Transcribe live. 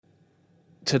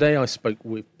today I spoke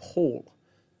with Paul.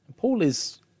 Paul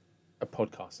is a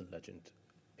podcasting legend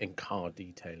in car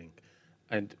detailing,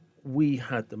 and we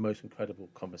had the most incredible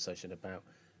conversation about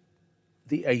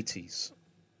the 80s,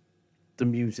 the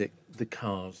music, the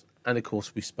cars, and of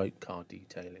course we spoke car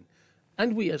detailing,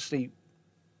 and we actually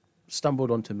stumbled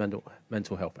onto mental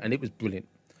health, and it was brilliant.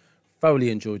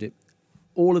 Thoroughly enjoyed it.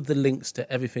 All of the links to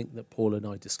everything that Paul and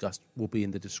I discussed will be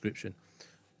in the description.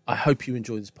 I hope you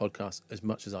enjoy this podcast as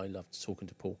much as I loved talking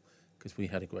to Paul, because we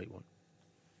had a great one.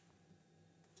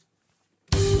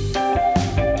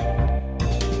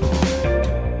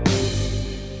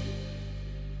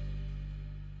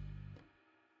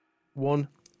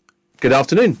 Good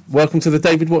afternoon. Welcome to the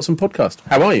David Watson podcast.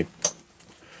 How are you?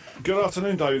 Good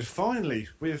afternoon, David. Finally,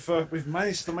 we've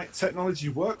managed to make technology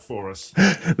work for us.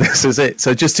 This is it.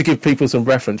 So just to give people some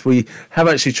reference, we have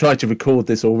actually tried to record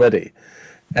this already.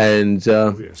 And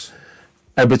Yes.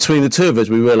 And between the two of us,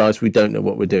 we realised we don't know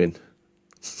what we're doing.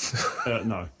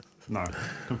 No,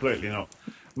 completely not.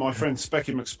 My friend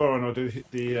Specky McSparrow, I do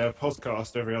the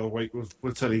podcast every other week,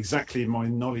 will tell you exactly my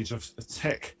knowledge of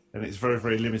tech, and it's very,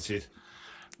 very limited.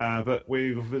 But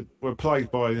we were plagued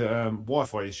by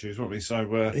Wi-Fi issues, weren't we?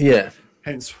 So Yeah.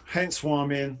 Hence why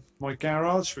I'm in my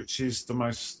garage, which is the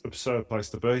most absurd place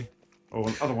to be, or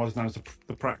otherwise known as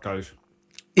the Pratt Cove.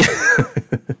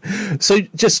 So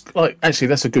just like, actually,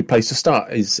 that's a good place to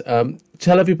start, is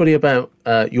tell everybody about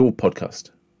your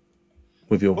podcast.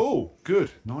 With your... Oh,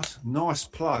 good. Nice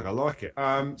plug. I like it.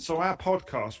 So our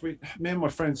podcast, me and my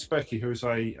friend Specky, who's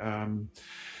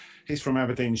he's from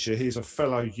Aberdeenshire. He's a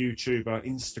fellow YouTuber,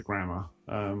 Instagrammer.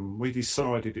 We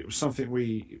decided it was something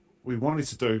we wanted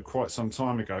to do quite some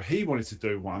time ago. He wanted to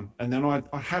do one, and then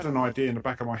I had an idea in the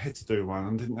back of my head to do one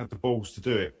and didn't have the balls to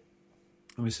do it.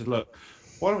 And we said, look,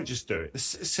 why don't we just do it?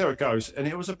 Let's see how it goes. And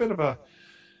it was a bit of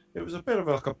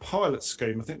like a pilot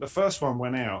scheme. I think the first one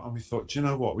went out and we thought, do you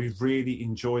know what? We really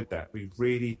enjoyed that. We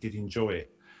really did enjoy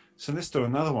it. So let's do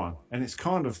another one. And it's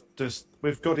kind of just,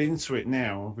 we've got into it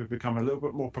now. We've become a little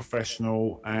bit more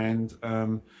professional. And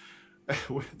the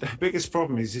biggest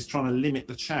problem is trying to limit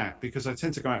the chat, because I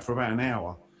tend to go out for about an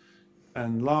hour.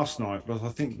 And last night I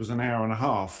think it was an hour and a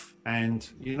half. And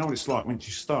you know what it's like once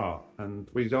you start. And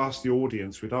we'd asked the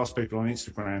audience, we'd asked people on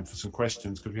Instagram for some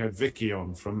questions, because we had Vicky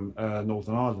on from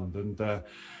Northern Ireland, and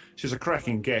she's a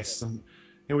cracking guest. And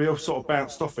we all sort of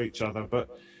bounced off each other. But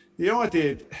the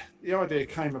idea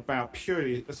came about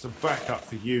purely as a backup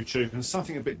for YouTube, and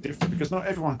something a bit different, because not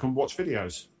everyone can watch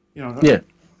videos. You know, Yeah.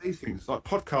 These things like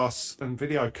podcasts and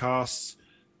video casts.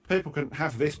 People can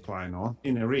have this playing on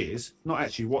in their ears, not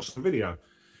actually watch the video.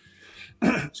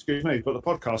 Excuse me, but the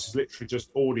podcast is literally just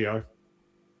audio,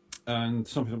 and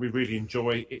something that we really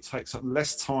enjoy. It takes up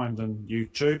less time than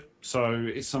YouTube, so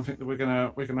it's something that we're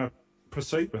gonna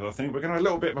proceed with. I think we're gonna have a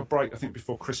little bit of a break, I think,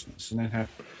 before Christmas, and then have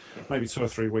maybe 2 or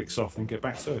 3 weeks off and get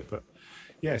back to it. But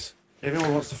yes, if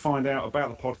anyone wants to find out about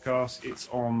the podcast, it's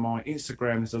on my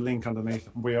Instagram. There's a link underneath.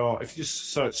 If you just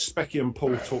search Specky and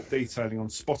Paul Talk Detailing on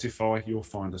Spotify, you'll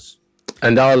find us.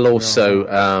 And I'll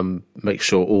also make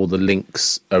sure all the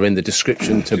links are in the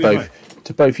description to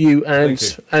both you and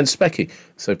Specky,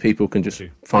 so people can just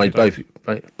find both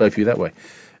of you that way.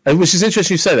 And which is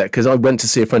interesting you say that, because I went to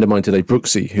see a friend of mine today,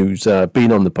 Brooksy, who's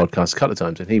been on the podcast a couple of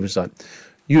times, and he was like,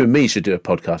 you and me should do a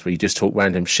podcast where you just talk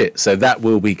random shit. So that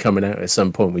will be coming out at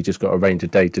some point. We just got to arrange a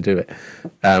day to do it.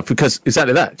 Because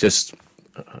exactly that, just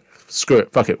screw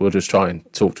it, fuck it, we'll just try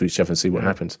and talk to each other and see what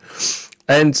happens.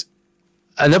 And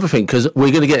another thing, because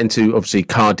we're going to get into, obviously,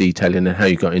 car detailing and how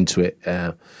you got into it.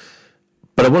 But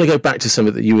I want to go back to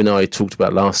something that you and I talked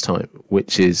about last time,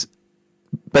 which is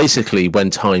basically when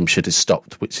time should have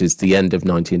stopped, which is the end of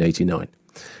 1989,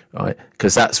 right?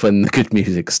 Because that's when the good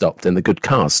music stopped and the good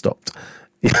cars stopped.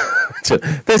 So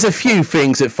there's a few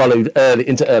things that followed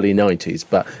into early 90s,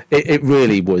 but it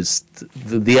really was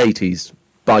the 80s,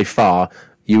 by far,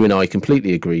 you and I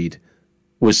completely agreed,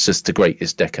 was just the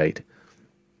greatest decade.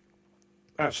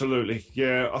 Absolutely.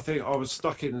 Yeah, I think I was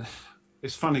stuck in...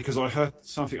 It's funny, because I heard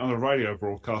something on a radio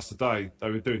broadcast today. They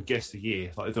were doing Guest a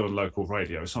Year, like they do on local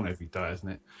radio. It's on every day, isn't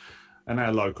it? And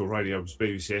our local radio was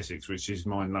BBC Essex, which is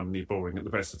mind-numbingly boring at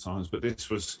the best of times. But this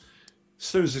was... As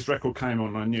soon as this record came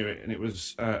on, I knew it, and it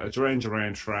was a Duran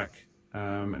Duran track,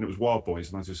 and it was Wild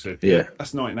Boys, and I just said, yeah,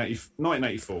 that's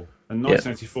 1984. And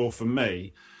 1984 for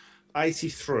me,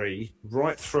 83,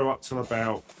 right through up till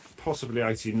about possibly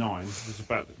 89, was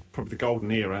about probably the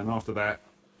golden era, and after that,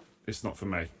 it's not for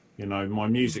me. You know, my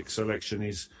music selection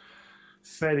is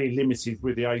fairly limited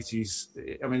with the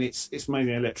 80s. I mean, it's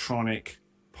mainly electronic,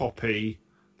 poppy,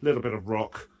 a little bit of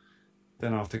rock.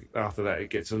 Then after that,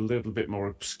 it gets a little bit more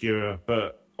obscure.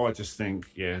 But I just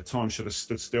think, yeah, time should have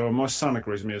stood still. And my son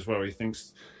agrees with me as well. He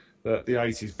thinks that the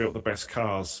 80s built the best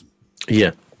cars.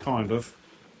 Yeah. Kind of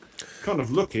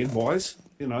looking wise,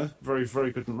 very,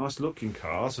 very good and nice looking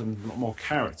cars and a lot more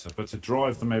character. But to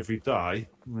drive them every day,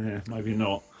 yeah, maybe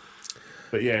not.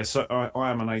 But yeah, so I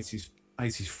am an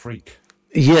 80s freak.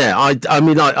 Yeah, I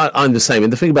mean, I'm the same.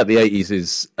 And the thing about the 80s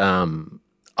is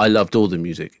I loved all the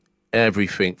music,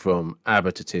 everything from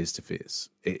ABBA to Tears to Fears.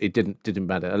 It didn't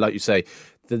matter. Like you say,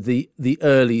 the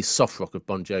early soft rock of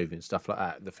Bon Jovi and stuff like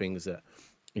that, the things that,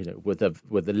 were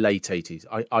the late 80s.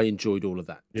 I enjoyed all of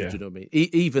that. Yeah. Do you know what I mean?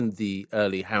 Even the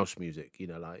early house music,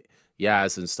 like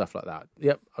Yaz and stuff like that.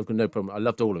 Yep, I've got no problem. I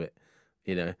loved all of it.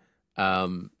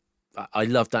 I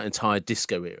loved that entire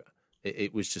disco era.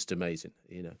 It was just amazing,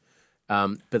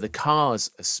 But the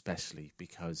cars, especially,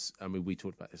 because we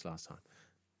talked about this last time.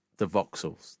 The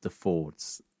Vauxhalls, the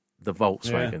Fords, the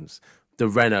Volkswagens, the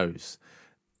Renaults.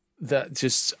 That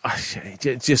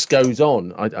it just goes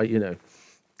on.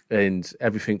 And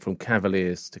everything from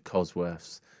Cavaliers to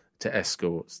Cosworths to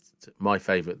Escorts. To my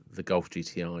favourite, the Golf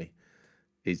GTI,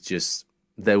 is just,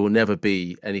 there will never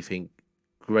be anything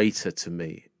greater to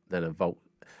me than a Volt.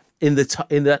 In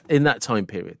that time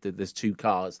period, there's two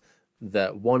cars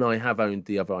that one I have owned,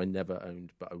 the other I never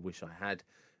owned, but I wish I had.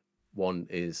 One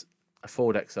is a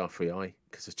Ford XR3i,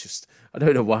 because I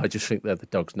don't know why, I just think they're the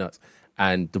dog's nuts.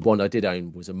 And the one I did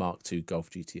own was a Mark II Golf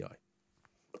GTI,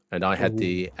 and I had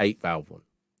the 8-valve one.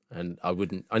 And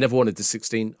I never wanted the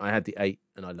 16. I had the 8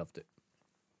 and I loved it.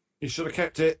 You should have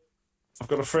kept it. I've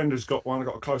got a friend who's got one. I've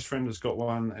got a close friend who's got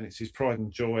one, and it's his pride and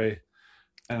joy.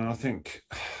 And I think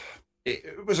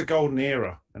it was a golden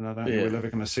era, and I don't think we're ever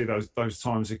going to see those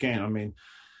times again. I mean,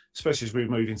 especially as we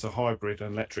move into hybrid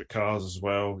and electric cars as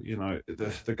well,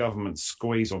 the government's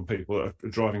squeeze on people that are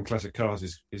driving classic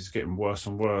cars is getting worse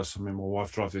and worse. I mean, my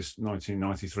wife drives this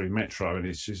 1993 Metro,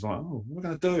 and she's like, "Oh, what are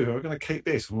we going to do? Are we going to keep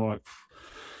this?" I'm like,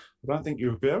 I don't think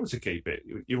you'll be able to keep it.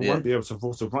 You won't be able to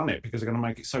afford to run it, because they're going to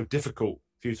make it so difficult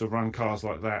for you to run cars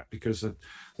like that, because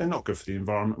they're not good for the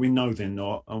environment. We know they're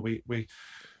not. And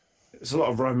there's a lot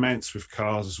of romance with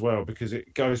cars as well, because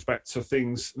it goes back to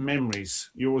things, memories.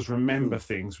 You always remember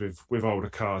things with older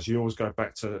cars. You always go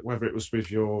back to whether it was with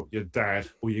your dad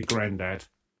or your granddad.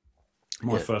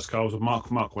 My first car was a Mark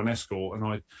 1 Escort,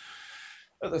 and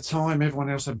at the time,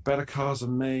 everyone else had better cars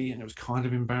than me, and it was kind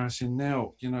of embarrassing.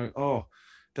 Now,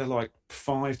 they're like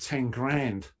 5-10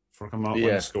 grand for a Mark 1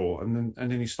 Escort, and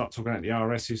then you start talking about the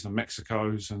RSs and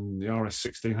Mexicos and the RS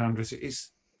 1600s. It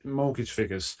is mortgage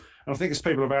figures, and I think it's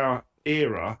people of our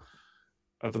era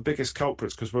are the biggest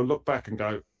culprits, because we'll look back and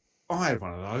go, I had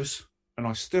one of those, and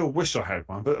I still wish I had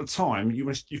one. But at the time, you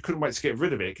couldn't wait to get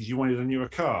rid of it because you wanted a newer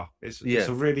car. It's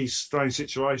a really strange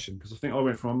situation, because I think I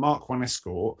went from a Mark 1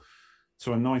 Escort to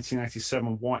a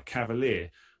 1987 white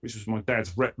Cavalier, which was my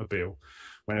dad's repmobile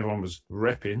when everyone was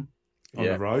repping on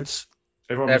the roads.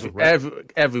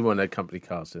 Everyone had company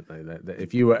cars, didn't they?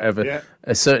 If you were ever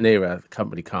a certain era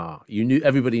company car,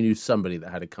 everybody knew somebody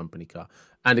that had a company car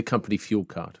and a company fuel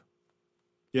card.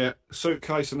 Yeah,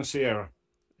 suitcase and a Sierra.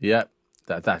 Yeah,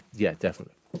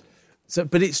 definitely. So,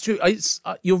 but it's true.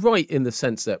 You're right in the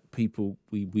sense that people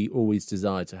we always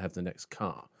desire to have the next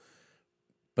car,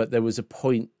 but there was a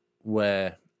point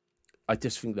where I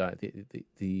just think that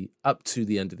the up to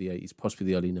the end of the 80s, possibly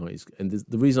the early 90s, and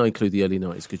the reason I include the early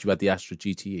 90s is because you had the Astra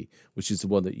GTE, which is the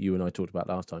one that you and I talked about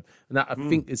last time, and that I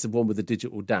think is the one with the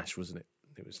digital dash, wasn't it?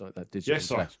 It was like that digital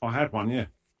dash. Yes, I had one.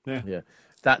 Yeah.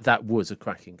 That was a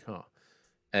cracking car,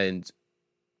 and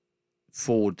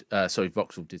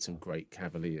Vauxhall did some great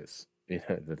Cavaliers.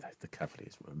 The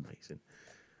Cavaliers were amazing,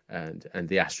 and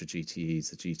the Astra GTEs,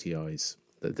 the GTIs,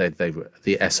 they were,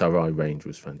 the SRI range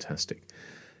was fantastic.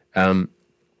 And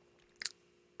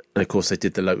of course, they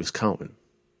did the Lotus Carlton,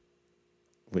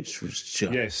 which was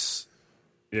just...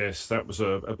 Yes, that was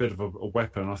a bit of a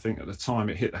weapon. I think at the time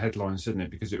it hit the headlines, didn't it?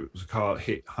 Because it was a car that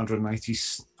hit 180,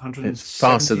 170 it's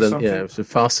faster than something. It was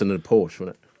faster than a Porsche, wasn't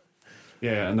it?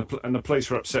 Yeah, and the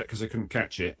police were upset because they couldn't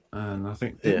catch it. And I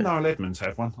think didn't Niall Edmonds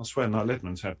have one? I swear Niall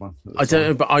Edmonds had one. I don't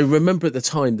know, but I remember at the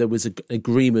time there was an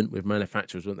agreement with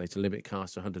manufacturers, weren't they, to limit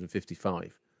cars to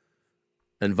 155.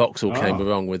 And Vauxhall came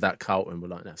along with that Carlton. We're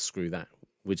like, no, screw that.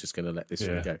 We're just going to let this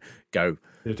one go.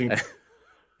 We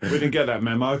didn't get that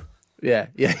memo. Yeah,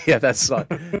 that's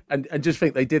like, and just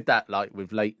think they did that like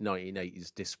with late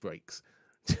 1980s disc brakes.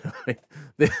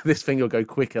 This thing will go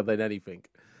quicker than anything,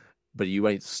 but you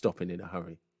ain't stopping in a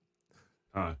hurry.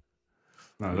 No,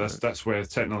 that's where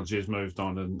technology has moved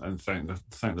on, and thank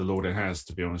the Lord it has,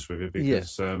 to be honest with you,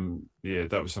 because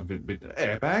that was something.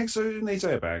 Airbags? Who needs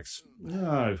airbags?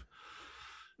 No.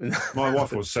 My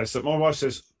wife always says that. My wife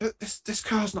says, this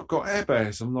car's not got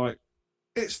airbags. I'm like,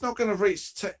 it's not going to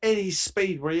reach to any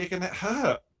speed where you're going to get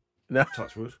hurt. No.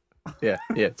 Touch wood. Yeah,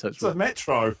 touch wood. It's a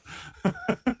Metro.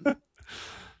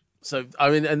 So, I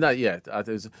mean, and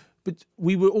that, but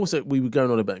we were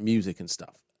going on about music and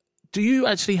stuff. Do you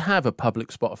actually have a public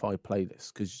Spotify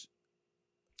playlist? Because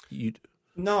you...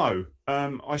 No,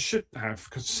 I should have,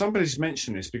 because somebody's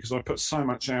mentioned this, because I put so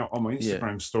much out on my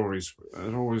Instagram stories.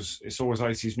 It's always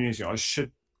 80s music. I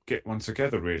should get one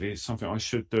together, really. It's something I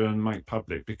should do and make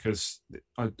public, because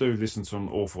I do listen to an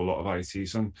awful lot of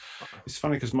 80s. And it's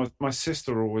funny because my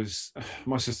sister's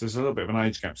a little bit of an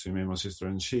age gap between me and my sister,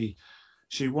 and she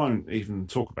won't even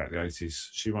talk about the 80s.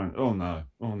 She won't, oh no,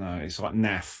 it's like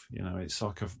naff, it's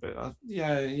like,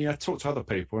 talk to other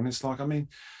people, and it's like, I mean,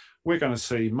 we're going to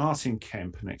see Martin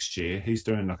Kemp next year. He's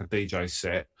doing like a DJ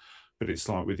set, but it's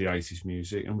like with the 80s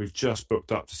music. And we've just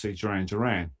booked up to see Duran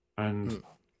Duran. And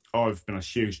I've been a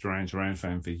huge Duran Duran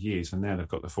fan for years. And now they've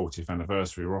got the 40th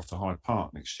anniversary. We're off to Hyde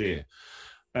Park next year.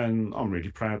 And I'm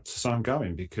really proud to say I'm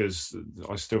going, because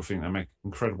I still think they make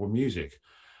incredible music.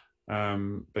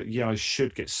 But yeah, I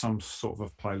should get some sort of a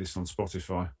playlist on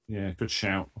Spotify. Yeah, good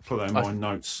shout. I'll put that in my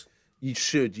notes. You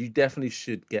definitely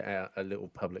should get out a little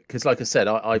public, because like I said,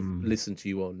 I've listened to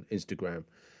you on Instagram,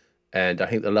 and I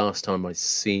think the last time I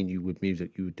seen you with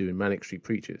music, you were doing Manic Street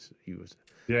Preachers.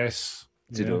 Yes.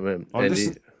 Do you know what I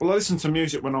mean? I listen to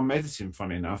music when I'm editing,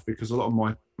 funny enough, because a lot of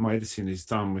my editing is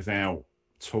done without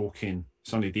talking.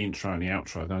 It's only the intro and the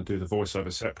outro. Then I do the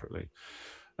voiceover separately.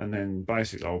 And then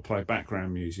basically I'll play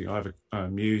background music. I have a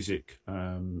music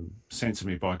sent to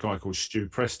me by a guy called Stu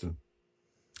Preston.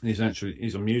 He's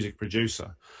a music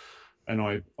producer, and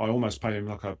I almost pay him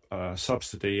like a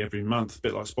subsidy every month, a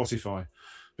bit like Spotify.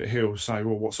 But he'll say,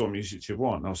 well, what sort of music do you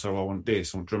want? And I'll say, well, I want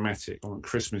this, I want dramatic, I want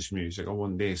Christmas music, I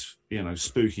want this,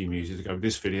 spooky music to go with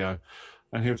this video.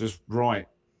 And he'll just write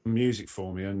music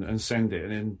for me and send it.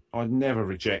 And then I never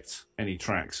reject any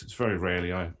tracks. It's very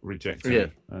rarely I reject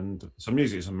any. And so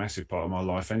music is a massive part of my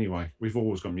life anyway. We've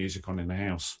always got music on in the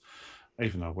house.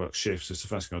 Even though I work shifts, it's the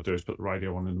first thing I do is put the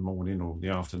radio on in the morning or the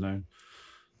afternoon.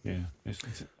 Yeah, I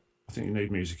think you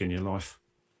need music in your life.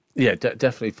 Yeah,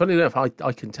 definitely. Funny enough, I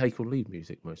can take or leave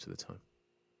music most of the time.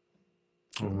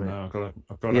 Oh no,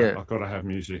 I've got to have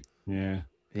music. Yeah.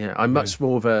 Yeah, I'm much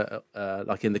more of a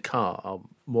like in the car. I'll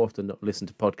more often not listen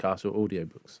to podcasts or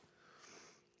audiobooks.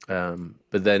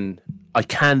 But then I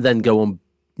can then go on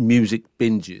music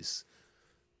binges.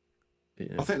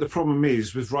 I think the problem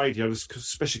is with radio,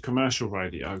 especially commercial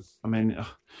radio. I mean,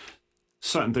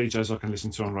 certain DJs I can listen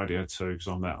to on radio too, because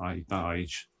I'm that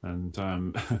age. And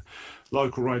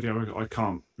local radio, I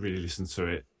can't really listen to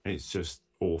it. It's just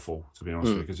awful, to be honest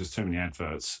with you, because there's too many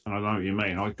adverts. And I know what you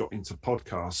mean. I got into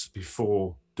podcasts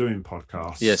before doing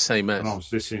podcasts. Yeah, same as. And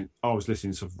I was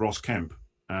listening to Ross Kemp,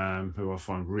 who I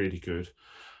find really good.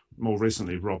 More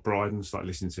recently, Rob Brydon, started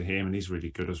listening to him, and he's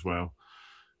really good as well.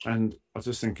 And I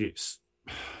just think it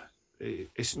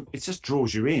just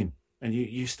draws you in, and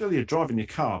you're driving your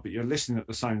car, but you're listening at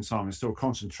the same time and still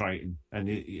concentrating, and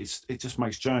it just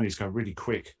makes journeys go really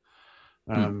quick.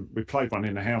 We played one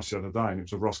in the house the other day, and it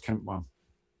was a Ross Kemp one,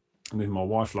 and then my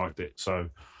wife liked it, so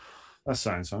that's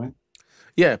saying something.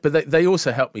 Yeah, but they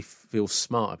also help me feel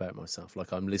smart about myself,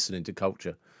 like I'm listening to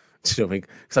culture. Do you know what I mean?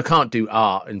 Because I can't do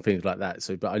art and things like that.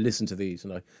 So, but I listen to these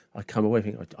and I come away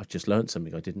thinking I just learned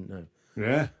something I didn't know.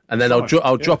 Yeah. And then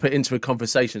I'll drop it into a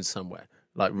conversation somewhere,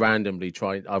 like randomly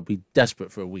I'll be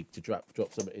desperate for a week to drop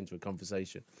something into a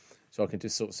conversation, so I can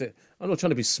just sort of sit. I'm not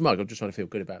trying to be smug. I'm just trying to feel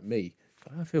good about me.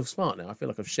 I feel smart now. I feel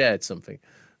like I've shared something.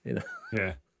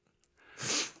 Yeah.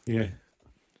 Yeah.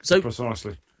 So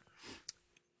precisely.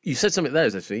 You said something there,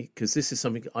 actually, because this is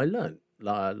something I learned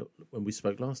when we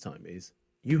spoke last time. Is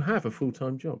you have a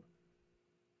full-time job.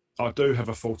 I do have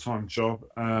a full-time job,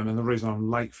 and the reason I'm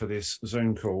late for this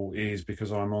Zoom call is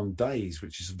because I'm on days,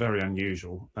 which is very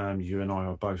unusual. You and I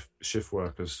are both shift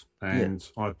workers, and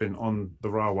I've been on the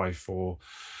railway for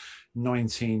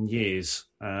 19 years.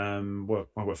 I work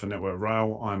for Network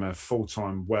Rail. I'm a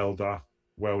full-time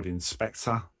weld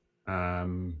inspector.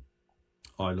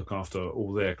 I look after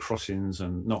all their crossings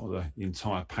and not the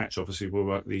entire patch. Obviously, we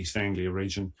work the East Anglia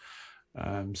region.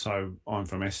 So I'm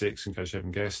from Essex, in case you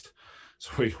haven't guessed.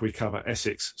 So we cover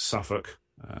Essex, Suffolk.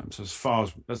 So as far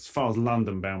as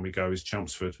London bound we go is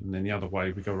Chelmsford, and then the other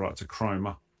way we go right to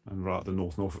Cromer and right at the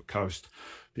Norfolk coast.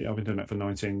 But yeah, I've been doing that for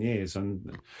 19 years,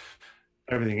 and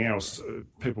everything else,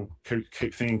 people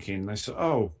keep thinking, they say,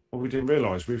 oh, well, we didn't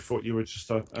realise, we thought you were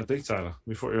just a detailer,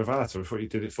 we thought you were a valeter, we thought you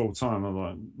did it full time. I'm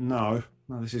like, no,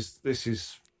 this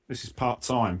is part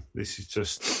time. This is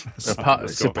just it's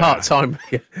a part time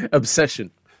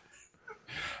obsession.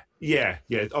 Yeah,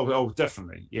 yeah. Oh,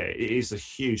 definitely. Yeah, it is a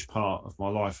huge part of my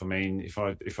life. I mean, if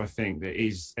I think that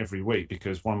is every week,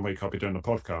 because one week I'll be doing a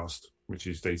podcast, which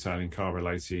is detailing car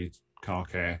related car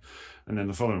care, and then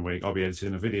the following week I'll be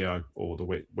editing a video, or the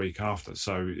week after.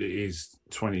 So it is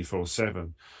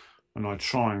 24/7, and I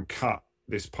try and cut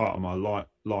this part of my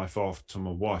life off to my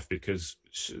wife, because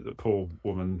the poor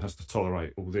woman has to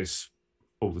tolerate all this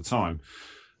all the time,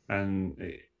 and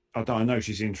I know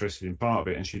she's interested in part of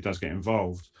it, and she does get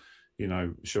involved.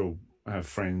 She'll have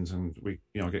friends, and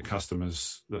I get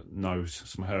customers that know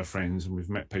some of her friends, and we've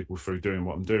met people through doing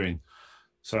what I'm doing.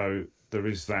 So there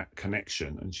is that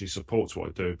connection, and she supports what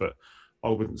I do. But I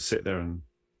wouldn't sit there and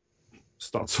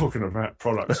start talking about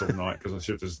products all night, because I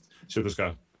should just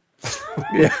go.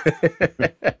 Yeah.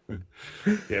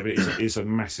 Yeah, but it's a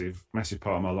massive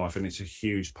part of my life, and it's a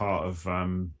huge part of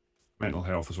mental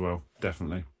health as well.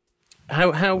 Definitely.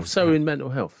 How so in mental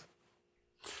health?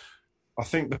 I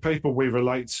think the people we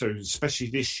relate to, especially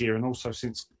this year, and also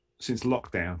since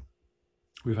lockdown,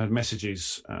 we've had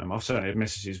messages. I've certainly had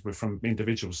messages from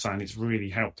individuals saying it's really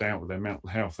helped out with their mental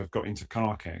health. They've got into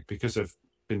car care because they've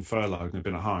been furloughed and they've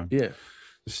been at home. Yeah,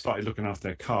 they've started looking after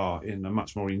their car in a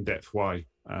much more in-depth way,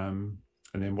 and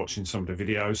then watching some of the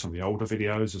videos, some of the older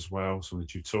videos as well, some of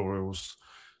the tutorials,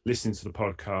 listening to the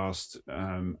podcast,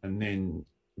 and then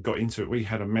got into it. We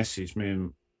had a message, me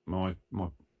and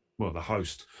the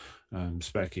host,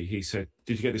 Specky. He said,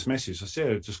 "Did you get this message?" I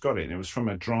said, "I just got it." And it was from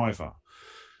a driver,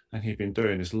 and he'd been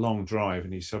doing this long drive,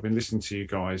 and he said, "I've been listening to you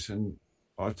guys, and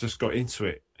I just got into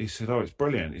it." He said, "Oh, it's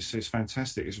brilliant. It's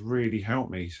fantastic. It's really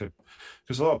helped me." He said,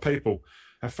 because a lot of people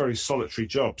have very solitary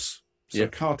jobs. So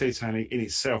car detailing in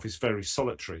itself is very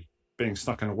solitary. Being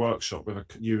stuck in a workshop with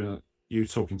you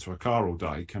talking to a car all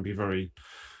day can be very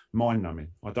mind-numbing.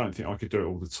 I don't think I could do it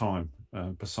all the time.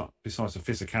 Besides the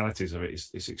physicalities of it,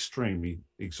 it's extremely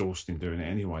exhausting doing it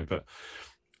anyway. But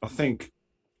I think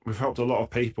we've helped a lot of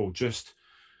people just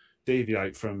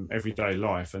deviate from everyday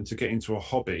life and to get into a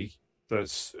hobby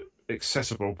that's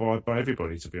accessible by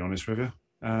everybody, to be honest with you.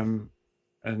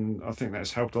 And I think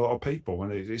that's helped a lot of people,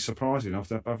 and it's surprising. I've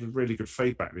had really good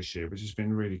feedback this year, which has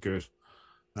been really good.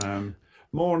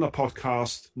 More on the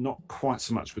podcast, not quite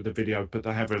so much with the video, but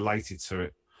they have related to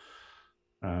it,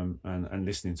 and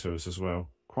listening to us as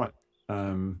well. Quite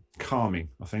calming,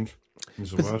 I think,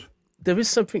 is the word. There is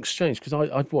something strange, because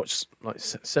I've watched like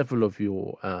several of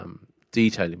your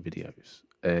detailing videos,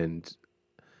 and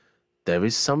there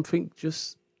is something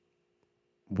just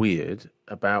weird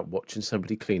about watching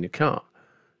somebody clean a car.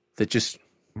 They're just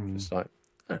like,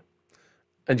 oh.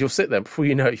 And you'll sit there, before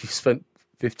you know it, you spent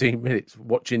 15 minutes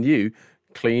watching you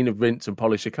clean and rinse and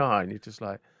polish a car, and you're just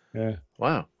like, yeah,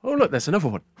 wow, oh look, there's another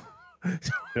one.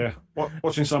 Yeah,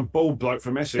 watching some bald bloke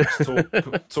from Essex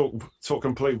talk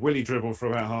complete willy dribble for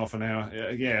about half an hour.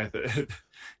 Yeah,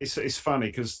 it's funny,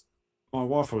 because my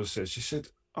wife always says, she said,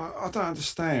 I don't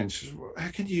understand. She said,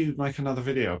 how can you make another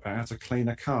video about how to clean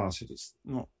a car? I said, it's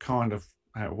not kind of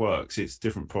how it works. It's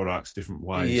different products, different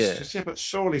ways. Yeah. She said, yeah, but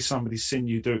surely somebody's seen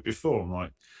you do it before. I'm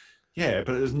like, yeah,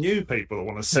 but there's new people that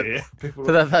want to see it. People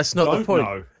but that's not the point.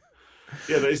 Know.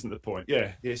 Yeah, that isn't the point.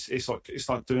 Yeah, it's like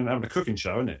having a cooking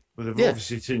show, isn't it? Well, they've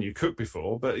obviously seen you cook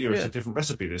before, but it's a different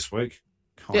recipe this week.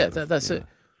 That's it.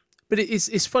 But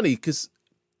it's funny, because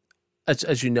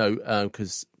as you know,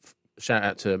 because shout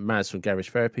out to Maz from Garage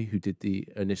Therapy, who did the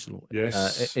initial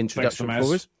introduction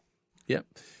for us. Yeah.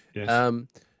 Yes.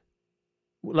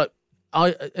 Like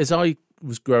as I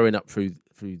was growing up through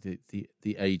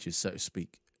the ages, so to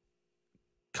speak,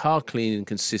 car cleaning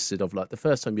consisted of, like, the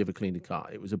first time you ever cleaned a car,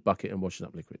 it was a bucket and washing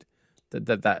up liquid.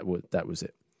 That was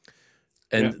it.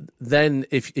 And then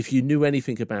if you knew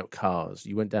anything about cars,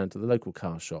 you went down to the local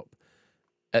car shop.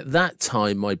 At that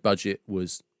time, my budget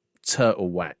was turtle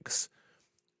wax.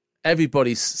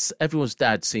 Everyone's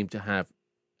dad seemed to have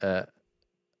a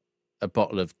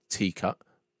bottle of T-Cut,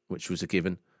 which was a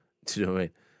given. Do you know what I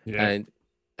mean? Yeah.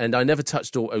 And I never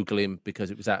touched Auto Glim,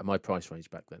 because it was out of my price range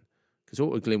back then. Because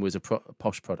Auto Glim was a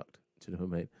posh product. Do you know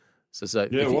what I mean? So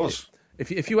yeah, it was.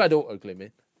 If you had Auto Glim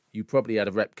in, you probably had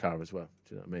a rep car as well.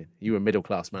 Do you know what I mean? You were a middle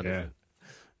class man. Yeah.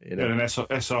 You know? Yeah, an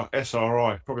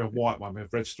SRI, probably a white one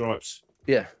with red stripes.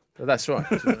 Yeah, that's right.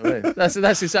 Do you know what I mean?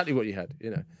 That's exactly what you had.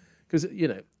 Because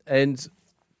and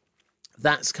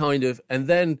that's kind of, and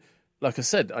then, like I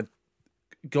said, I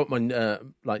got my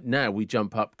like, now we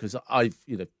jump up, because I've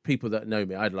people that know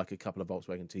me, I had like a couple of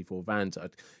Volkswagen T4 vans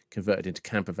I'd converted into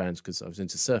camper vans because I was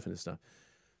into surfing and stuff.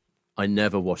 I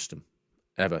never washed them,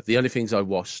 ever. The only things I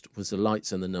washed was the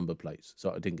lights and the number plates,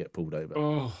 so I didn't get pulled over.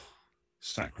 Oh,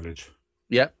 sacrilege.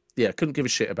 Yeah, couldn't give a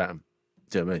shit about them.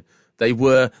 Do you know what I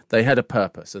mean? They had a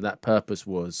purpose, and that purpose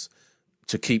was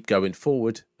to keep going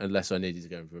forward unless I needed to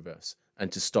go in reverse,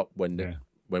 and to stop when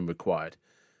required.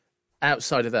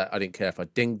 Outside of that, I didn't care if I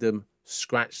dinged them,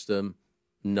 scratched them,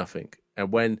 nothing.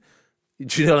 And when,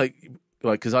 do you know, like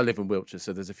because I live in Wiltshire,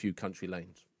 so there's a few country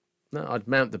lanes. No, I'd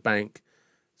mount the bank,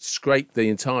 scrape the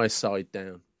entire side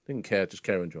down. Didn't care, just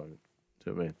carry on driving. Do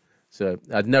you know what I mean? So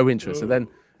I had no interest.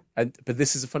 But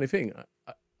this is a funny thing.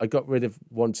 I got rid of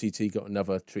one TT, got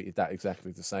another, treated that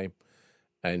exactly the same.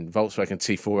 And Volkswagen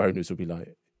T4 owners will be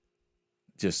like,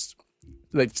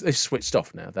 they've switched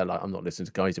off now. They're like, I'm not listening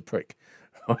to Guy's a prick.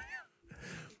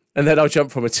 And then I'll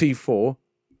jump from a T4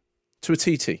 to a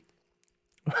TT.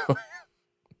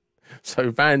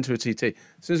 So van to a TT. As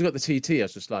soon as I got the TT, I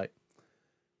was just like,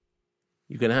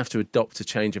 you're going to have to adopt a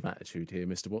change of attitude here,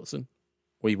 Mr. Watson.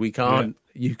 We can't,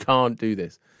 you can't do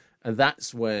this. And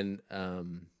that's when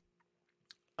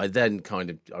I then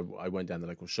I went down the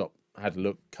local shop, had a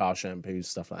look, car shampoos,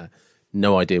 stuff like that.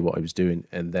 No idea what I was doing.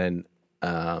 And then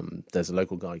there's a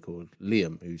local guy called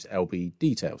Liam, who's LB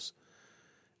Details.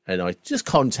 And I just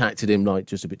contacted him, like,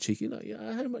 just a bit cheeky, like,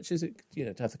 yeah, how much is it,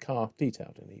 to have the car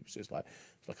detailed? And he was just like,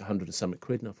 it's like 100 and something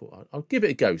quid. And I thought, I'll give it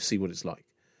a go, see what it's like.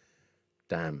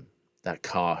 Damn, that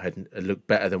car had looked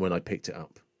better than when I picked it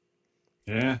up.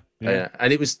 Yeah.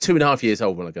 And it was 2.5 years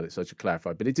old when I got it, so I should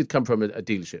clarify. But it did come from a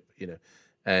dealership,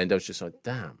 And I was just like,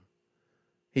 damn.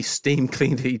 He steam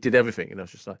cleaned it, he did everything. And I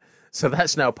was just like, so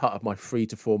that's now part of my 3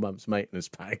 to 4 months maintenance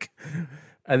pack.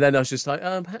 And then I was just like,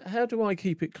 how do I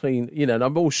keep it clean? And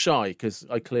I'm all shy because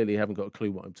I clearly haven't got a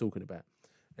clue what I'm talking about.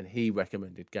 And he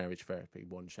recommended Garage Therapy,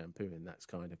 One Shampoo. And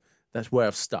that's where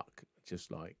I've stuck,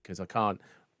 just like, because I can't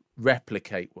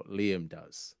replicate what Liam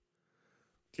does.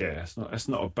 Yeah, that's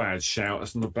not a bad shout.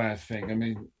 That's not a bad thing. I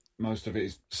mean, most of it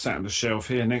is sat on the shelf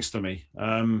here next to me.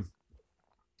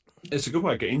 It's a good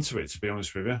way to get into it, to be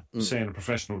honest with you. Seeing a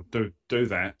professional do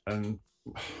that, and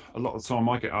a lot of the time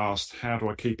I get asked, how do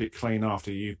I keep it clean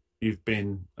after you've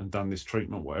been and done this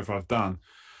treatment, whatever I've done.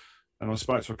 And I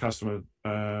spoke to a customer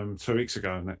 2 weeks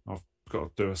ago, and I've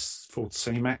got to do a Ford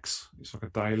C-Max. It's like a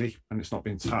daily, and it's not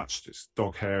been touched. It's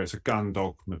dog hair. It's a gun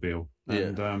dog mobile.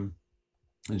 And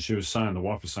she was saying, the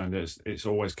wife was saying that it's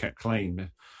always kept clean,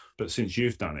 but since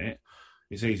you've done it,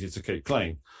 it's easier to keep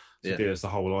clean. So there's the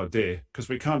whole idea, because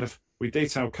we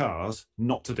detail cars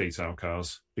not to detail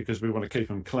cars because we want to keep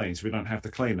them clean, so we don't have to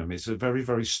clean them. It's a very,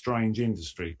 very strange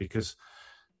industry because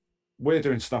we're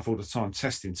doing stuff all the time,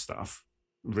 testing stuff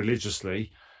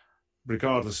religiously,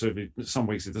 regardless of it. Some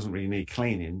weeks it doesn't really need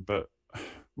cleaning, but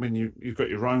when you've got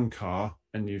your own car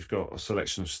and you've got a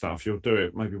selection of stuff, you'll do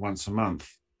it maybe once a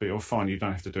month, but you'll find you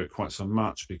don't have to do it quite so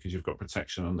much because you've got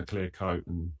protection on the clear coat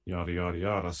and yada, yada,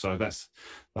 yada. So that's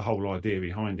the whole idea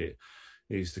behind it,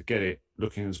 is to get it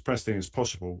looking as pristine as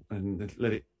possible and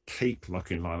let it keep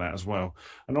looking like that as well.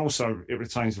 And also it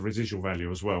retains the residual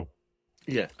value as well.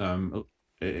 Yeah.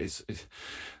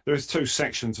 There's two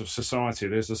sections of society.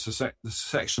 There's the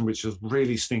section which is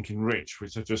really stinking rich,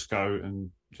 which I just go and,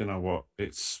 you know what,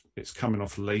 it's coming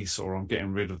off lease, or I'm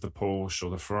getting rid of the Porsche or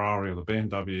the Ferrari or the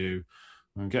BMW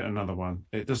and get another one.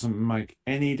 It doesn't make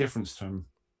any difference to them.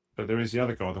 But there is the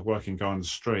other guy, the working guy on the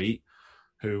street,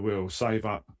 who will save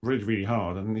up really, really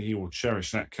hard, and he will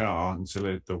cherish that car until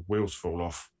the wheels fall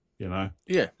off, Yeah.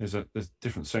 There's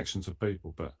different sections of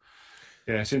people, but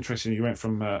yeah, it's interesting. You went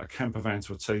from a camper van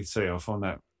to a TT. I find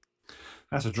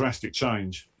that's a drastic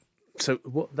change. So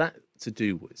what that to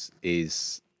do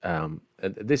is and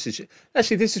this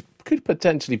could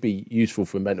potentially be useful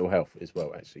for mental health as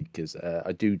well, actually, because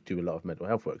I do a lot of mental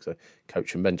health work, so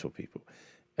coach and mentor people,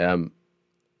 and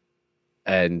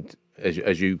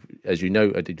as you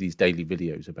know, I did these daily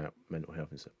videos about mental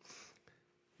health and stuff.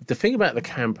 The thing about the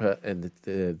camper and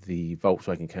the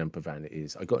Volkswagen camper van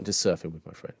is, I got into surfing with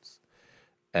my friends,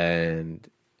 and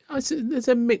there's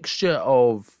a mixture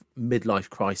of midlife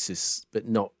crisis, but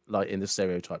not like in the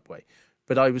stereotype way.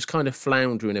 But I was kind of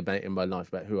floundering about in my life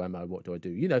about who am I, what do I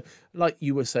do? Like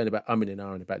you were saying about umming and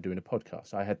ahhing about doing a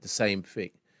podcast. I had the same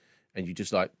thing, and you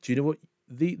just like, do you know what?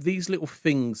 These little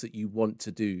things that you want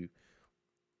to do,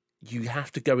 you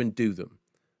have to go and do them,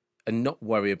 and not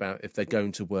worry about if they're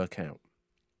going to work out.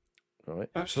 All right?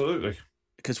 Absolutely.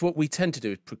 Because what we tend to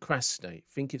do is procrastinate,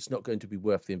 think it's not going to be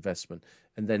worth the investment,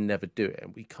 and then never do it.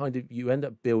 And you end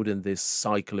up building this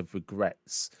cycle of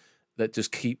regrets that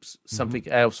just keeps something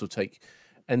else will take.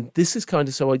 And this is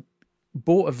so I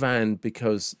bought a van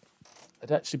because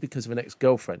of an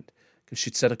ex-girlfriend, because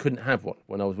she'd said I couldn't have one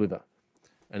when I was with her.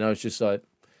 And I was just like,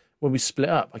 when we split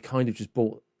up, I kind of just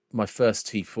bought my first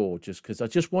T4 just because I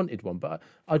just wanted one. But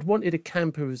I'd wanted a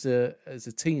camper as a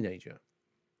teenager.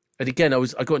 And again,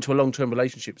 I got into a long-term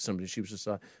relationship with somebody. She was just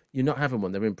like, you're not having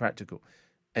one. They're impractical.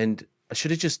 And I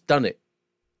should have just done it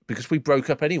because we broke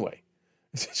up anyway.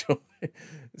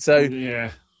 So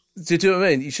yeah, do you know what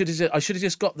I mean? I should have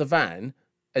just got the van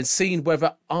and seen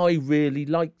whether I really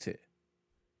liked it,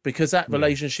 because that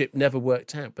relationship never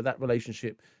worked out. But that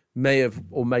relationship may have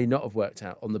or may not have worked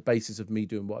out on the basis of me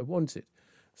doing what I wanted.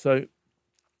 So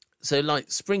like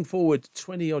spring forward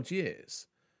 20 odd years,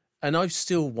 and I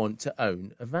still want to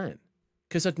own a van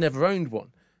because I'd never owned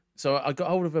one. So I got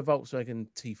hold of a Volkswagen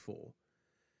T4.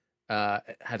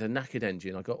 It had a knackered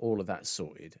engine. I got all of that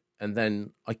sorted, and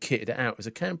then I kitted it out as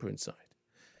a camper inside.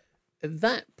 At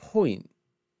that point,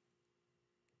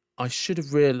 I should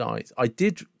have realised. I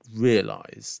did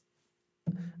realise,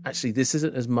 actually, this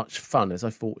isn't as much fun as I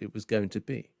thought it was going to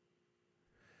be.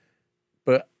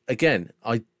 But again,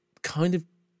 I kind of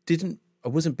didn't. I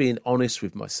wasn't being honest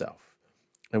with myself,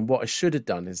 and what I should have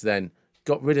done is then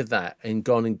got rid of that and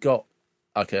gone and got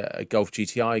like a Golf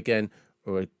GTI again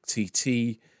or a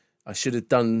TT. I should have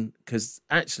done, because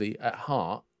actually at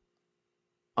heart,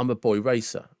 I'm a boy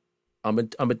racer. I'm a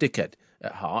dickhead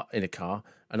at heart in a car,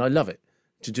 and I love it.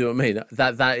 Do you know what I mean?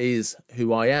 That is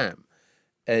who I am,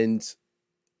 and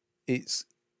it's.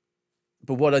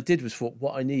 But what I did was thought,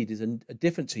 what I need is a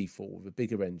different T4 with a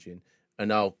bigger engine,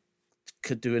 and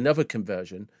could do another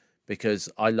conversion because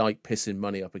I like pissing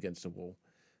money up against the wall,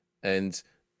 and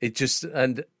I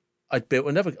did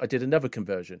another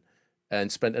conversion. And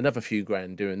spent another few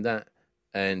grand doing that.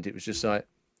 And it was just like,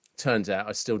 turns out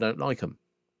I still don't like them.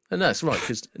 And that's right,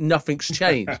 because nothing's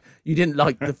changed. You didn't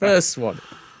like the first one.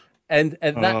 And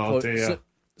at that point,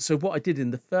 so what I did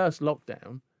in the first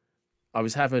lockdown, I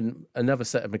was having another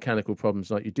set of mechanical problems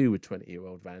like you do with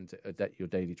 20-year-old vans, your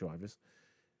daily drivers.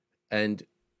 And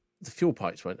the fuel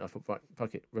pipes went. I thought, right,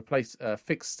 fuck it.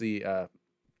 Fix the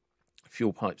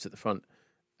fuel pipes at the front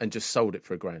and just sold it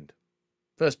for £1,000.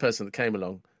 First person that came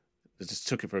along, I just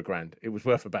took it for £1,000. It was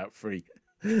worth about $3.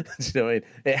 Do you know what I mean?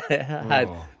 It had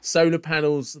solar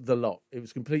panels, the lot. It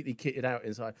was completely kitted out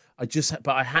inside.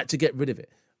 But I had to get rid of it.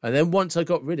 And then once I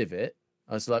got rid of it,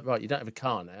 I was like, right, you don't have a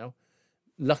car now.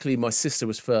 Luckily, my sister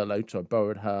was furloughed, so I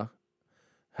borrowed her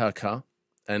car.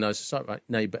 And I was just like, right,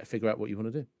 now you better figure out what you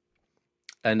want to do.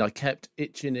 And I kept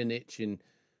itching,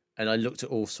 and I looked at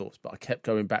all sorts, but I kept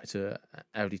going back to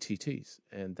Audi TTs.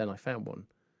 And then I found one.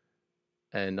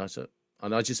 And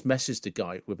I just messaged the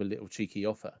guy with a little cheeky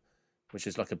offer, which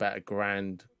is like about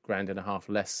 £1.5 grand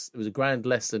less. It was £1,000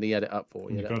 less than he had it up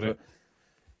for. You got it?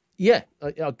 Yeah.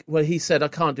 Well, he said, I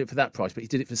can't do it for that price, but he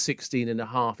did it for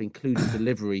 16.5, including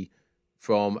delivery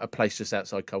from a place just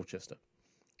outside Colchester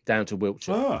down to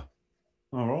Wiltshire. Ah,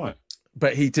 all right.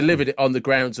 But he delivered it on the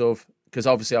grounds of, because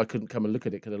obviously I couldn't come and look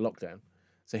at it because of lockdown.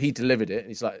 So he delivered it, and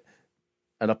he's like,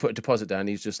 and I put a deposit down.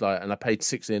 He's just like, and I paid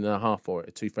 16.5 for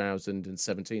it,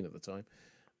 2017 at the time.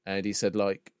 And he said,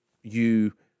 like,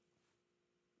 unless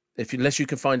you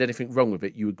can find anything wrong with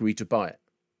it, you agree to buy it.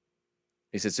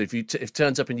 He said, so if it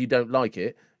turns up and you don't like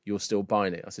it, you're still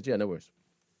buying it. I said, yeah, no worries.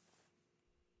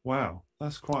 Wow,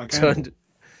 that's quite a gamble.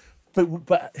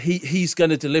 But he's going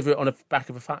to deliver it on the back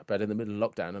of a flatbed in the middle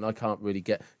of lockdown, and I can't really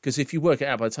because if you work it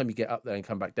out, by the time you get up there and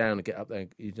come back down and get up there,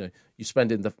 you're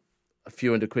spending a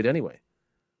few £100 anyway.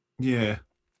 Yeah,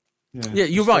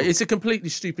 you're right. It's a completely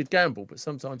stupid gamble, but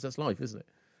sometimes that's life, isn't it?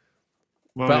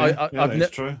 Well, but that's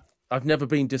true. I've never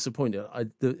been disappointed.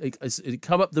 It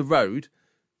come up the road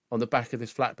on the back of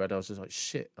this flatbed. I was just like,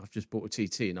 shit, I've just bought a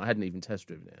TT, and I hadn't even test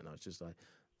driven it, and I was just like,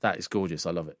 that is gorgeous.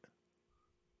 I love it,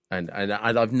 and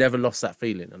I've never lost that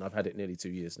feeling, and I've had it nearly 2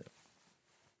 years now.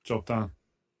 Job done.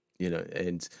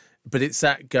 But it's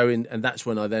that going, and that's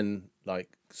when I then like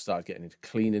started getting into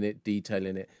cleaning it,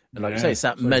 detailing it, and like I say, it's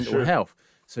that mental health.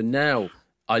 So now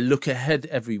I look ahead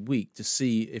every week to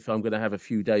see if I'm going to have a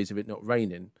few days of it not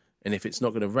raining, and if it's not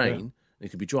going to rain, it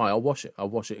could be dry. I'll wash it.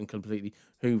 And completely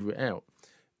hoover it out,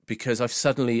 because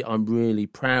I'm really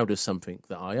proud of something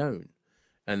that I own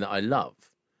and that I love,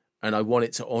 and I want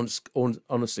it to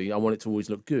honestly, I want it to always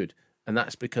look good. And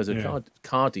that's because of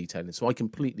car detailing. So I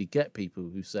completely get people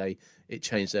who say it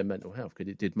changed their mental health,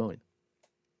 because it did mine.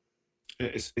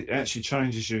 It actually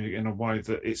changes you in a way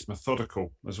that it's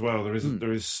methodical as well.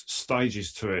 There is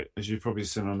stages to it, as you've probably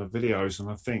seen on the videos, and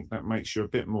I think that makes you a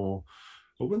bit more,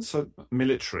 I wouldn't say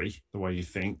military the way you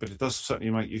think, but it does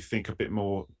certainly make you think a bit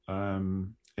more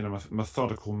in a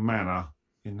methodical manner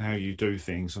in how you do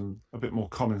things, and a bit more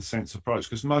common sense approach,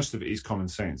 because most of it is common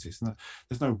sense.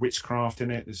 There's no witchcraft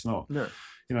in it. There's not,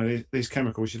 these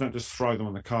chemicals, you don't just throw them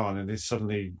on the car and then there's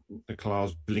suddenly the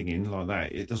car's blinging like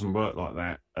that. It doesn't work like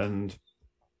that. And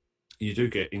you do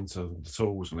get into the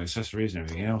tools and the accessories and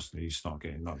everything else, and you start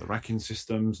getting like the racking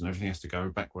systems, and everything has to go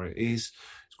back where it is.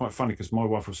 It's quite funny because my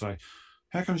wife will say,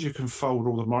 how comes you can fold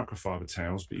all the microfiber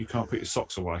towels, but you can't put your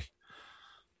socks away?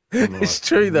 It's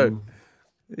true, though.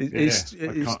 It's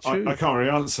true. I can't really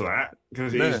answer that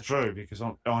because it No. is true, because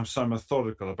I'm so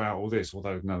methodical about all this,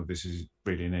 although none of this is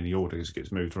really in any order because it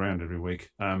gets moved around every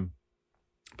week. But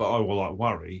I will like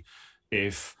worry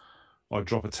if I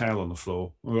drop a towel on the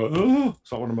floor. I'm like, oh,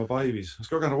 it's like one of my babies. It's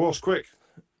got to go to wash quick.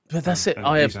 But that's it.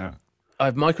 I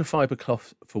have microfiber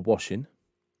cloth for washing,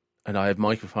 and I have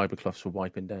microfiber cloths for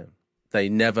wiping down. They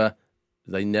never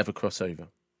cross over.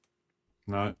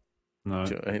 No. Do you know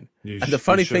what I mean? And the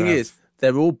funny thing is,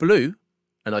 they're all blue,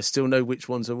 and I still know which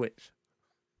ones are which.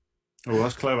 Oh,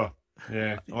 that's clever.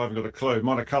 Yeah, I haven't got a clue.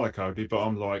 Mine are colour coded, but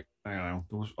I'm like, hang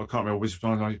on, I can't remember which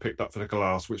one I picked up for the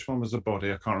glass. Which one was the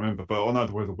body? I can't remember, but I know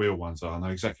where the wheel ones are. I know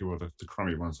exactly where the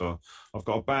crummy ones are. I've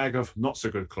got a bag of not so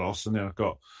good cloths, and then I've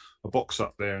got a box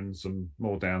up there and some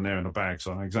more down there in a bag,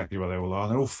 so I know exactly where they all are.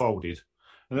 And they're all folded.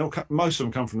 And most of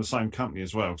them come from the same company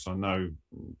as well, so I know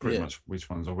pretty much which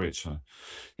ones are which. So,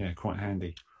 yeah, quite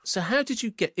handy. So how did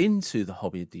you get into the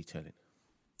hobby of detailing?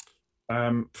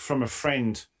 From a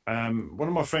friend. One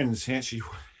of my friends, he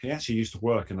actually used to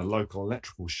work in a local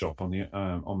electrical shop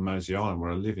on Mersey Island,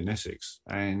 where I live in Essex,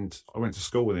 and I went to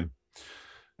school with him.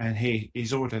 And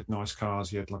he's always had nice cars.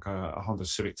 He had like a Honda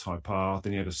Civic Type R,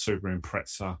 then he had a Subaru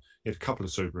Impreza. He had a couple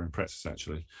of Subaru Imprezas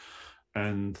actually,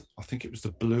 and I think it was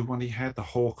the blue one he had, the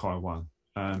Hawkeye one.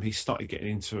 He started getting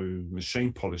into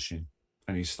machine polishing,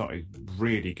 and he started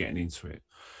really getting into it.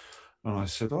 And I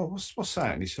said, "Oh, what's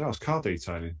that?" And he said, "Oh, it's car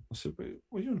detailing." I said,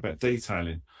 "What are you on about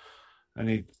detailing?"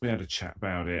 And we had a chat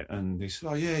about it, and he said,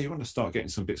 "Oh yeah, you want to start getting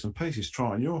some bits and pieces,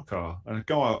 trying your car." And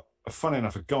funny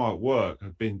enough, a guy at work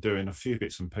had been doing a few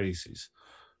bits and pieces,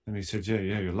 and he said,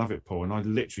 "Yeah, you'll love it, Paul." And I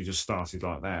literally just started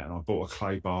like that, and I bought a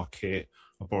clay bar kit.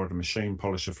 I borrowed a machine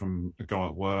polisher from a guy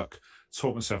at work,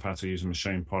 taught myself how to use a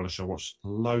machine polisher, watched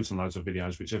loads and loads of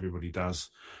videos, which everybody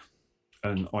does.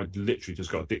 And I literally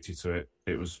just got addicted to it.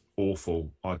 It was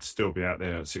awful. I'd still be out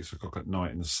there at 6 o'clock at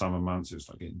night in the summer months. It was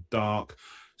like getting dark,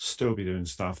 still be doing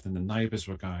stuff. Then the neighbours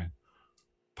were going,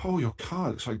 "Paul, your car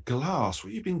looks like glass. What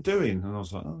have you been doing?" And I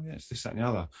was like, "Oh, yeah, it's this, that, and the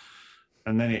other."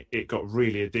 And then it got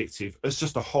really addictive. It's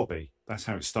just a hobby. That's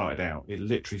how it started out. It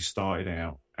literally started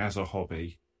out as a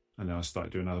hobby. And then I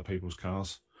started doing other people's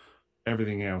cars.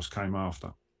 Everything else came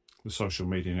after. The social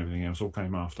media and everything else all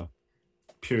came after.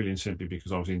 Purely and simply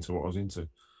because I was into what I was into.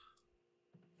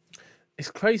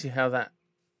 It's crazy how that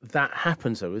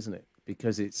happens, though, isn't it?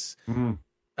 Because it's...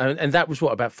 And that was,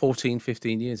 about 14,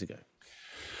 15 years ago?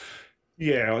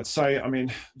 Yeah, I'd say,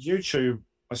 YouTube,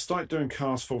 I started doing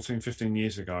cars 14, 15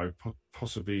 years ago,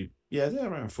 possibly,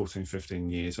 they're around 14, 15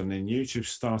 years. And then YouTube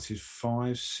started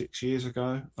 5, 6 years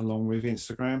ago, along with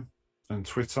Instagram and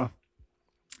Twitter.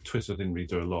 Twitter didn't really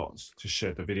do a lot to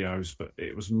share the videos, but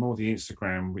it was more the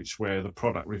Instagram, where the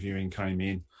product reviewing came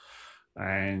in,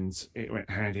 and it went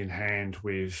hand in hand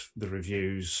with the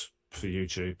reviews for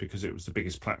YouTube because it was the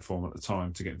biggest platform at the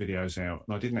time to get videos out.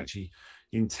 And I didn't actually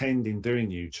intend in doing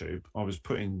YouTube. I was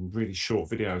putting really short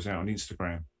videos out on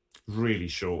Instagram, really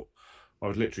short. I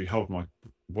would literally hold my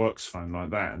works phone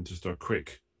like that and just do a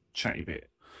quick chatty bit.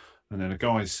 And then a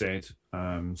guy said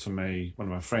to me, one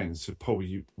of my friends said, "Paul,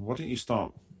 why don't you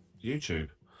start YouTube?"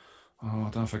 "Oh, I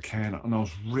don't know if I can." And I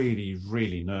was really,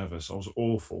 really nervous. I was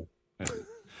awful.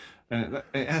 And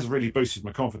it has really boosted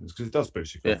my confidence, because it does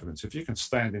boost your confidence. If you can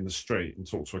stand in the street and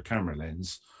talk to a camera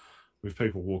lens with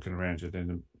people walking around you,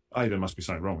 then A, there must be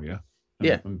something wrong with you.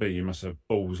 And B, you must have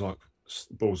balls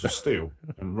of steel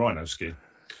and rhino skin,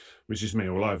 which is me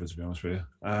all over, to be honest with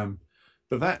you.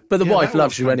 But the wife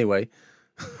loves you anyway.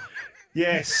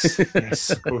 Yes,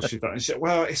 of course she does.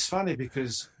 Well, it's funny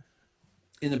because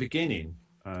in the beginning,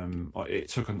 it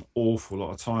took an awful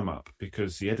lot of time up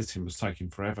because the editing was taking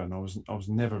forever, and I was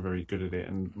never very good at it.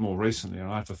 And more recently, and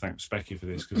I have to thank Specky for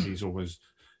this, because he's always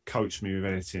coached me with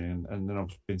editing, and then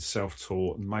I've been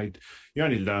self-taught and you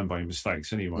only learn by your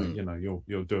mistakes anyway. You know,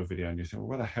 you'll do a video and you think, well,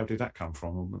 where the hell did that come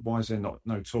from? And why is there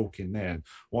no talking there? And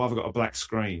why have I got a black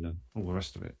screen and all the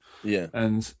rest of it? Yeah.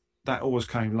 And that always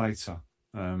came later.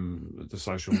 The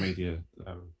social media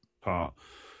part,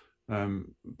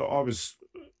 but I was,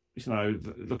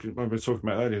 looking when we were talking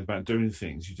about earlier about doing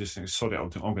things, you just think, sod it, I'm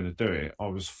going to do it. I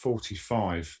was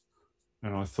 45,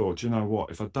 and I thought, you know what,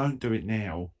 if I don't do it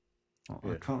now,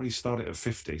 I can't really start it at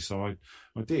 50. So I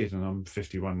did, and I'm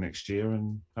 51 next year,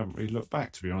 and haven't really looked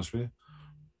back, to be honest with you.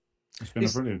 It's been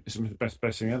brilliant. It's been the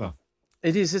best thing ever.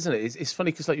 It is, isn't it? It's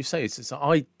funny because, like you say,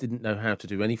 I didn't know how to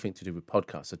do anything to do with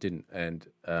podcasts. I didn't, and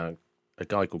a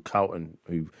guy called Carlton,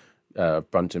 who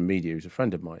Brunton Media, who's a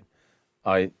friend of mine,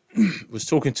 I was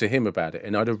talking to him about it,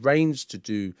 and I'd arranged to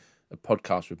do a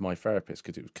podcast with my therapist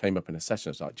because it came up in a session.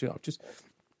 I was like,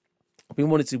 I've been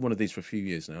wanting to do one of these for a few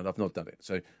years now, and I've not done it.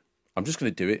 So I'm just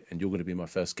going to do it, and you're going to be my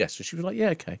first guest. So she was like, yeah,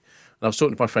 okay. And I was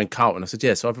talking to my friend Carlton. I said,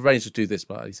 yeah, so I've arranged to do this.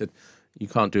 But he said, you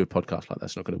can't do a podcast like that.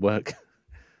 It's not going to work.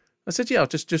 I said, yeah, I'll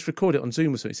just record it on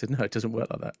Zoom or something. He said, no, it doesn't work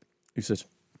like that. He said,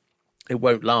 it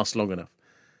won't last long enough.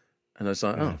 And I was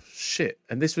like, oh, shit.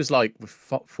 And this was like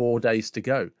 4 days to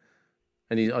go.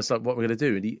 And I was like, what are we going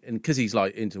to do? And because he's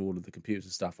like into all of the computers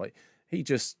and stuff, like he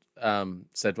just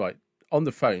said, right, on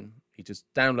the phone, he just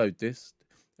download this.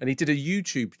 And he did a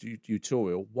YouTube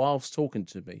tutorial whilst talking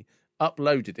to me,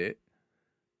 uploaded it,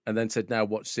 and then said, now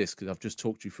watch this, because I've just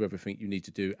talked you through everything you need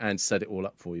to do and set it all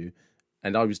up for you.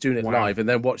 And I was doing it live and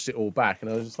then watched it all back. And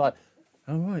I was just like,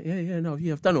 oh, right,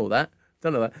 yeah, I've done all that.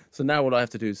 So now all I have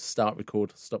to do is start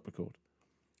record, stop record.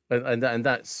 And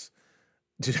that's,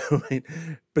 do you know what I mean?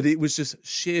 But it was just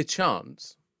sheer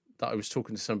chance that I was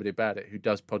talking to somebody about it who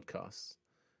does podcasts.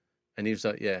 And he was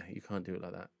like, yeah, you can't do it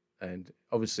like that. And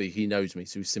obviously he knows me,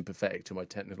 so he's sympathetic to my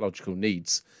technological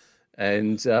needs,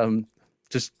 and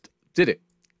just did it.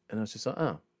 And I was just like,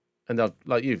 oh. And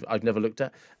I've never looked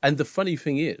at. And the funny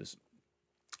thing is,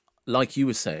 like you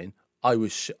were saying, I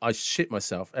shit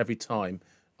myself every time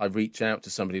I reach out to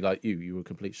somebody like you. You were a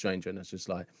complete stranger, and it's just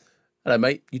like, hello,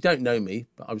 mate. You don't know me,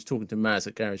 but I was talking to Maz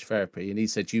at Garage Therapy, and he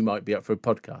said you might be up for a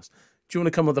podcast. Do you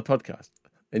want to come on the podcast?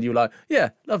 And you were like, yeah,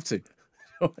 love to.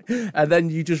 And then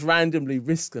you just randomly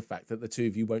risk the fact that the two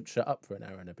of you won't shut up for an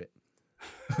hour and a bit.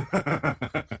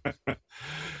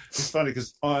 It's funny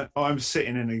because I'm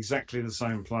sitting in exactly the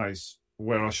same place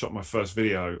where I shot my first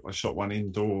video. I shot one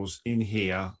indoors in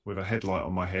here with a headlight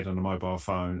on my head and a mobile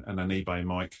phone and an eBay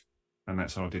mic. And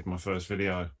that's how I did my first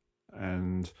video.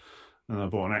 And I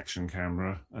bought an action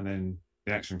camera, and then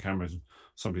the action camera,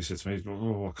 somebody said to me,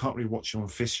 oh, I can't really watch you on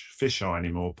fisheye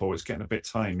anymore, Paul. It's getting a bit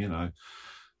tame, you know.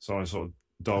 So I sort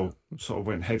of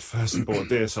went head first and bought a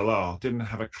DSLR. Didn't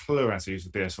have a clue how to use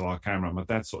a DSLR camera. My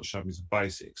dad sort of showed me some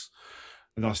basics.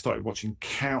 And I started watching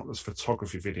countless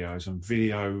photography videos and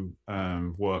video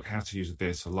work, how to use a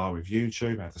DSLR with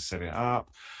YouTube, how to set it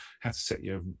up, how to set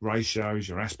your ratios,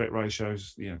 your aspect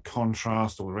ratios,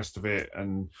 contrast, all the rest of it,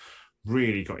 and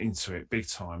really got into it big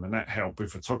time. And that helped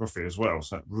with photography as well.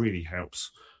 So that really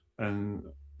helps. And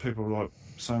people were like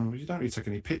saying, well, you don't really take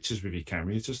any pictures with your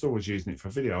camera. You're just always using it for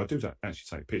video. I do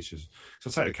actually take pictures. So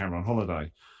I take the camera on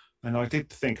holiday. And I did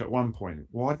think at one point,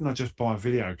 why didn't I just buy a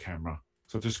video camera?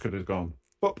 So I just could have gone,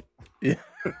 whoop. Yeah.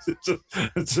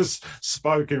 it just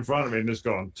spoke in front of me and just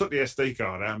gone, took the SD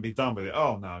card out and be done with it.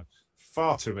 Oh, no.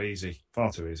 Far too easy.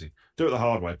 Do it the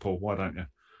hard way, Paul. Why don't you?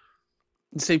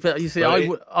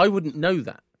 I wouldn't know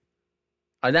that.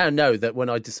 I now know that when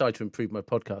I decide to improve my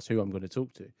podcast, who I'm going to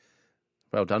talk to.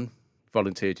 Well done.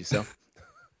 Volunteered yourself.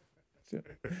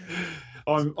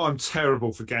 I'm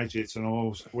terrible for gadgets,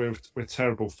 and we're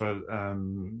terrible for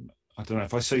I don't know,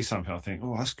 if I see something I think,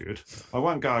 oh, that's good, I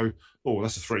won't go, oh,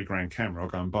 that's a $3,000 camera, I'll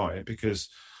go and buy it, because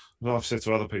I've said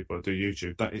to other people that do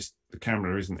YouTube, that is, the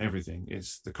camera isn't everything,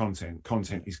 it's the content.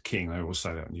 Content is king. They always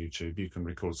say that on YouTube. You can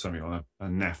record something on a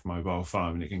NAF mobile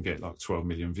phone and it can get like 12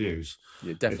 million views.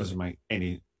 Yeah, definitely.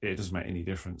 It doesn't make any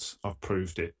difference. I've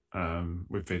proved it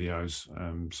with videos.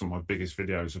 Some of my biggest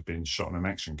videos have been shot on an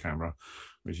action camera,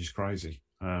 which is crazy.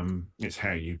 It's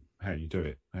how you do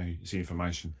it. It's the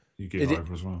information you give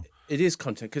over as well. It is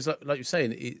content, because like you're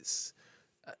saying, it's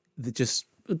just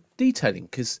detailing.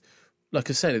 Because like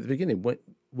I said at the beginning,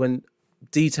 when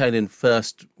detailing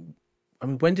first, I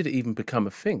mean, when did it even become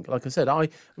a thing? Like I said, I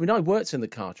worked in the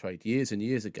car trade years and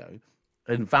years ago,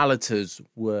 and valeters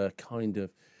were kind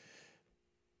of,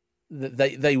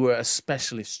 they were a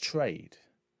specialist trade,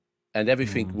 and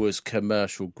everything was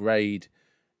commercial grade.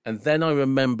 And then I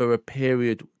remember a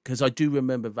period, because I do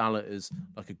remember valeters,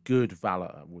 like a good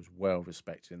valeter was well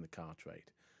respected in the car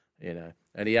trade,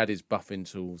 and he had his buffing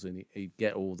tools, and he'd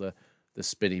get all the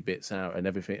spinny bits out and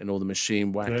everything, and all the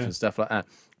machine wax and stuff like that.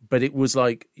 But it was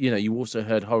like, you also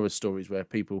heard horror stories where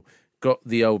people got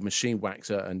the old machine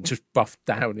waxer and just buffed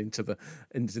down into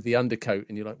the undercoat,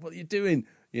 and you're like, what are you doing?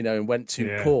 And went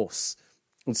too coarse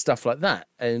and stuff like that.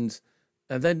 And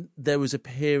then there was a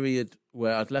period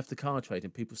where I'd left the car trade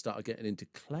and people started getting into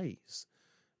clays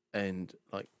and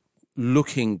like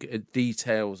looking at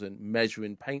details and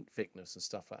measuring paint thickness and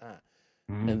stuff like that.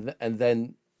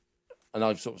 And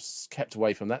I've sort of kept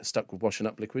away from that, stuck with washing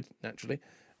up liquid naturally,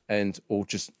 or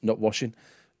just not washing.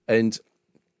 And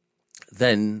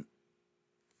then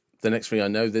the next thing I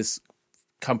know, there's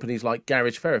companies like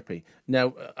Garage Therapy.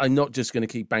 Now, I'm not just going to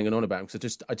keep banging on about them,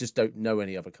 because I just don't know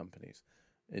any other companies.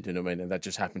 Do you know what I mean? And that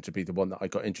just happened to be the one that I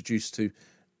got introduced to.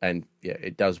 And yeah,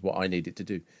 it does what I need it to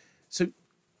do. So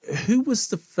who was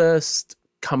the first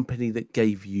company that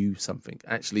gave you something?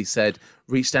 Actually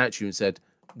reached out to you and said,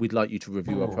 "We'd like you to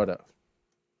review our product."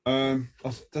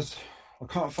 I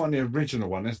can't find the original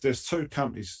one. There's two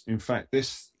companies. In fact,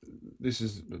 this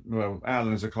is, well,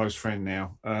 Alan is a close friend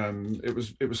now. It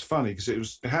was funny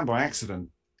because it happened by accident.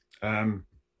 I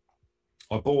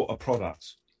bought a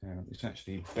product. It's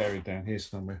actually buried down here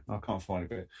somewhere. I can't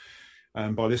find it.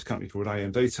 By this company called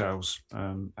AM Details,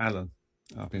 Alan,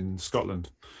 up in Scotland,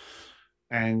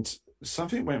 and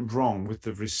something went wrong with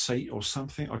the receipt or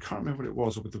something. I can't remember what it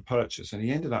was, or with the purchase. And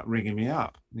he ended up ringing me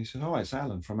up. And he said, "Hi, it's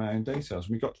Alan from AM Details." And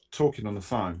we got talking on the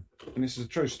phone. And this is a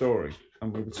true story.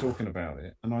 And we were talking about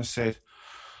it. And I said,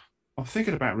 "I'm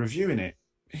thinking about reviewing it."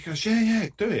 He goes, yeah,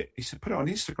 do it. He said, "Put it on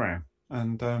Instagram."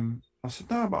 And I said,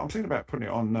 "No, but I'm thinking about putting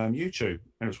it on YouTube."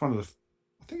 And it was one of the,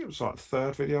 I think it was like the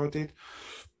third video I did.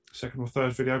 Second or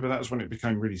third video, but that was when it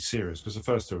became really serious, because the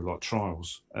first two were like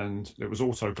trials, and it was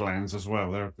Autoglands as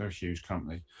well. They're a huge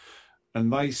company,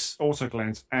 and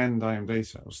Autoglands and AM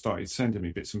Details started sending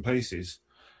me bits and pieces,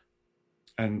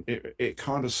 and it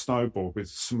kind of snowballed with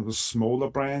some of the smaller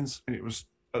brands. And it was,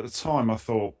 at the time, I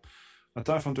thought, I don't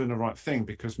know if I'm doing the right thing,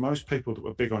 because most people that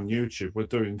were big on YouTube were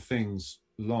doing things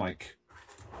like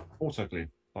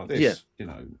Autoglyn, like this,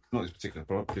 not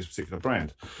this particular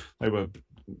brand. They were,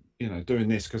 doing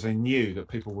this because they knew that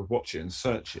people would watch it and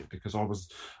search it, because I was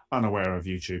unaware of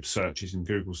YouTube searches and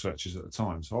Google searches at the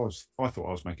time. So I thought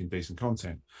I was making decent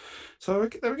content. So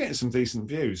they were getting some decent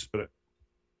views, but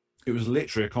it was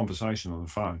literally a conversation on the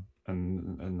phone.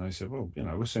 And they said, "Well,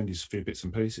 we'll send you a few bits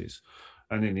and pieces."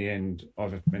 And in the end,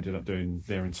 I've ended up doing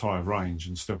their entire range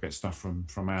and still get stuff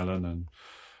from Alan and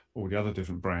all the other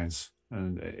different brands.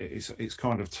 And it's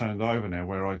kind of turned over now,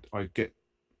 where I get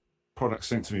products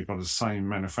sent to me by the same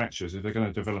manufacturers. If they're going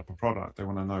to develop a product, they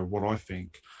want to know what I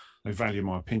think. They value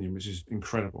my opinion, which is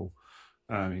incredible,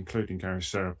 including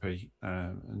Garage Therapy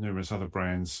and numerous other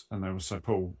brands. And they will say,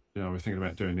 "Paul, we're thinking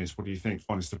about doing this. What do you think?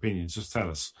 Honest opinions. Just tell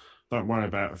us. Don't worry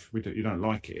about if you don't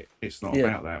like it. It's not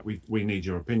about that. We need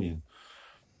your opinion."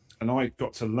 And I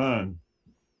got to learn,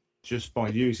 just by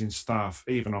using stuff,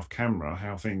 even off camera,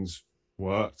 how things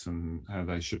worked and how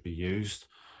they should be used.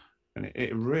 And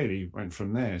it really went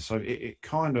from there. So it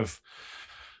kind of,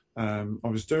 I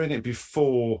was doing it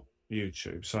before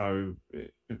YouTube. So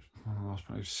I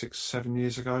suppose 6-7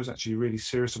 years ago, I was actually really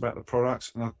serious about the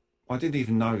products. And I didn't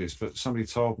even know this, but somebody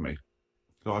told me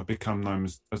that I'd become known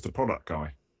as the product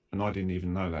guy. And I didn't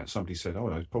even know that. Somebody said,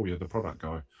 "Oh, Paul, you're the product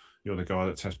guy. You're the guy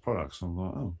that tests products." I'm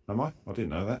like, "Oh, am I? I didn't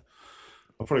know that."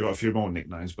 I've probably got a few more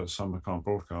nicknames, but some I can't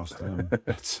broadcast.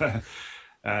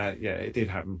 It did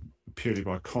happen purely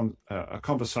by a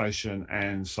conversation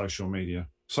and social media.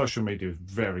 Social media was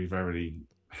very, very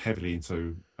heavily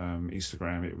into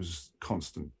Instagram. It was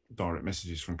constant direct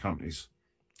messages from companies.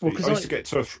 Well, I used to get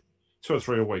two or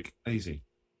three a week, easy.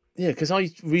 Yeah, because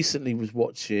I recently was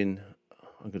watching,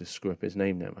 I'm going to screw up his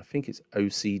name now. I think it's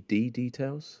OCD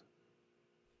Details.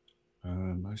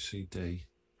 OCD.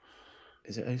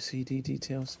 Is it OCD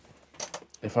Details?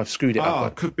 If I've screwed it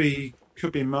up. Could be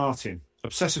Martin.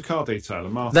 Obsessive Car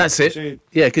Detailer, Martin. That's it.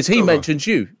 Yeah, because he mentioned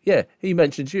you. Yeah, he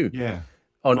mentioned you. Yeah.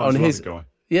 On his guy.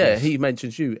 Yeah, yes. He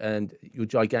mentions you and your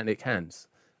gigantic hands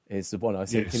is the one I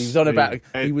think. Yes. And he was on about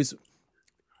he was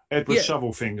Edward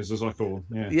Shovel Fingers, as I call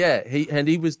him. Yeah.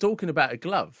 He was talking about a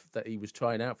glove that he was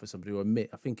trying out for somebody, or a mitt,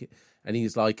 I think. And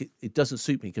he's like, it doesn't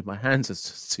suit me because my hands are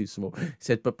just too small. He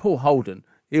said, "But Paul Holden,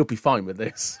 he'll be fine with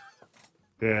this."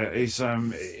 Yeah,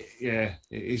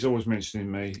 he's always mentioning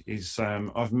me.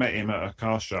 I've met him at a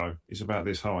car show. He's about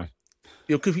this high.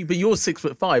 But you're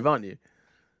 6'5", aren't you?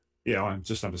 Yeah, I'm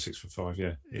just under 6'5".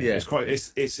 Yeah.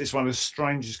 It's one of the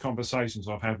strangest conversations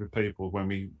I've had with people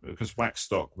because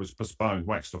Waxstock was postponed.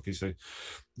 Waxstock is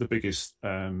the biggest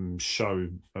show,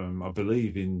 I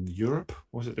believe, in Europe.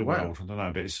 Was it the world? I don't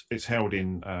know, but it's held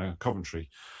in Coventry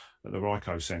at the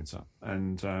Ryco Centre,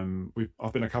 and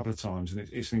I've been a couple of times, and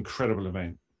it's an incredible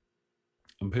event.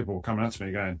 And people were coming up to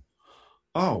me going,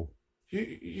 "Oh,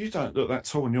 you don't look that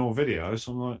tall in your videos."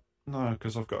 I'm like, "No,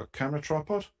 because I've got a camera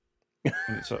tripod." And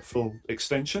it's at full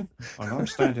extension. I know, I'm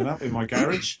standing up in my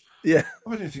garage. Yeah.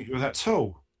 I didn't think you were that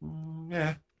tall.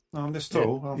 Yeah, no, I'm this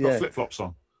tall. I've got flip-flops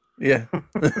on. Yeah.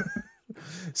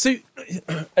 So,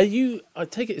 I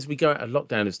take it as we go out of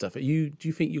lockdown and stuff, do you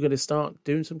think you're going to start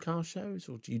doing some car shows,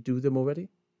 or do you do them already?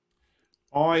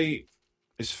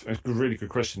 It's a really good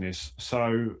question, this.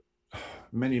 So,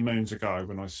 many moons ago,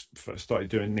 when I first started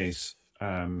doing this,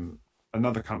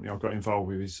 another company I got involved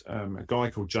with is a guy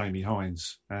called Jamie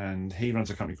Hines, and he runs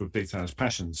a company called Details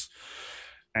Passions.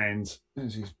 And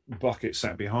there's his bucket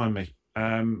sat behind me,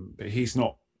 but he's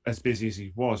not as busy as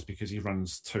he was because he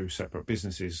runs 2 separate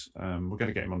businesses. We're going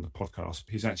to get him on the podcast.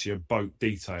 He's actually a boat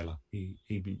detailer.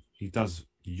 He does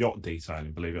yacht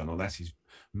detailing, believe it or not. That's his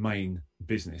main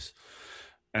business.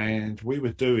 And we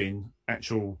were doing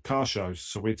actual car shows.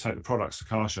 So we'd take the products to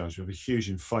car shows with a huge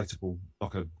inflatable,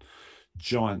 like a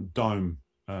giant dome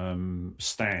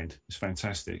stand. It's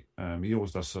fantastic. He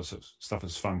always does stuff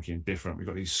that's funky and different. We've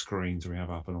got these screens we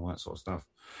have up and all that sort of stuff.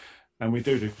 And we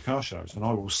do car shows, and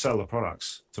I will sell the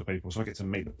products to people. So I get to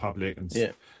meet the public and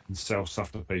sell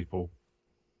stuff to people.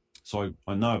 So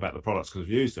I know about the products because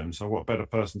I've used them. So what better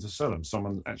person to sell them?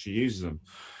 Someone that actually uses them.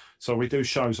 So we do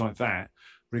shows like that.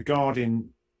 Regarding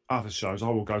other shows, I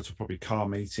will go to probably car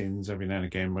meetings every now and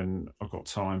again when I've got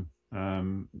time.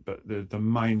 But the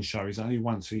main show is only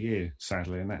once a year,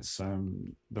 sadly, and that's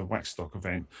the Waxstock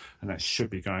event, and that should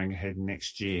be going ahead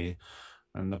next year.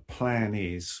 And the plan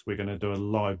is we're going to do a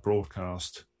live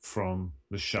broadcast from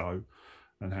the show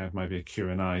and have maybe a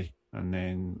Q&A, and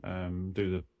then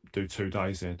do 2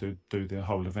 days there, do the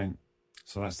whole event.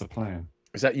 So that's the plan.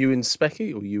 Is that you and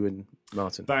Specky, or you and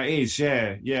Martin? That is,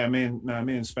 yeah. Me and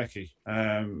Specky.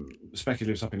 Specky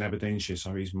lives up in Aberdeenshire,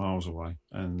 so he's miles away.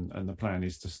 And the plan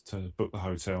is to book the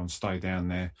hotel and stay down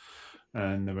there.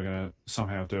 And then we're going to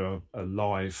somehow do a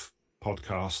live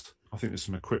podcast. I think there's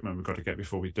some equipment we've got to get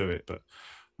before we do it,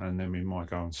 and then we might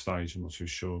go on stage. I'm not too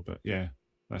sure, but yeah,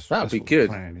 that'd be good.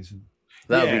 The plan, isn't it?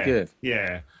 That'd be good.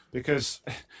 Yeah, because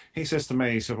he says to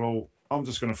me, he said, "Well, I'm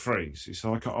just going to freeze." He said,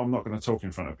 "I'm not going to talk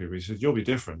in front of people." He said, "You'll be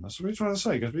different." I said, "What are you trying to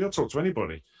say?" He goes, "Well, you'll talk to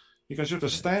anybody." He goes, "You have to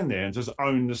stand there and just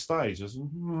own the stage." I said,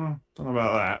 "Don't know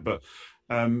about that, but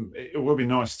it will be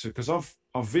nice to, because I've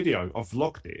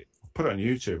vlogged it, I've put it on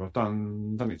YouTube. I've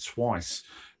done it twice,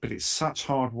 but it's such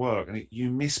hard work, and you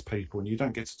miss people and you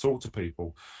don't get to talk to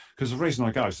people, because the reason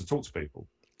I go is to talk to people.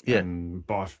 Yeah. And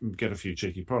get a few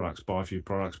cheeky products, buy a few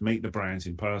products, meet the brands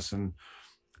in person,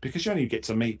 because you only get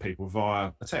to meet people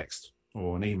via a text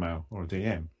or an email or a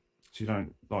DM. So you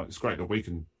don't, like, it's great that we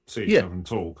can see each other and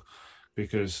talk,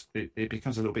 because it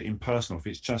becomes a little bit impersonal. If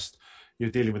it's just you're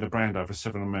dealing with a brand over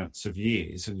several amounts of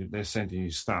years and they're sending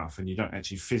you stuff and you don't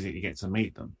actually physically get to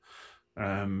meet them.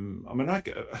 I mean,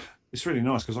 it's really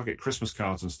nice because I get Christmas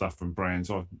cards and stuff from brands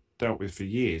I've dealt with for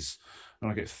years, and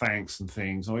I get thanks and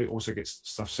things. I also get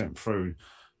stuff sent through,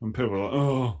 and people are like,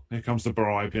 "Oh, here comes the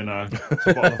bribe," you know. It's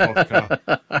a bottle of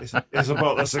vodka, it's a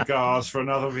bottle of cigars for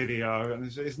another video, and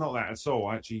it's not that at all.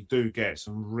 I actually do get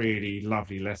some really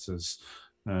lovely letters,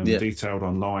 detailed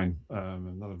online.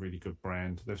 Another really good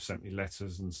brand, they've sent me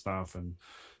letters and stuff, and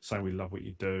saying we love what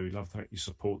you do, love that you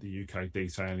support the UK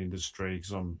detailing industry,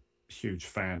 because I'm huge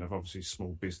fan of obviously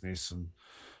small business and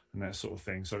that sort of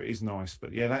thing. So it is nice.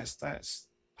 But yeah, that's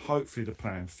hopefully the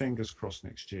plan. Fingers crossed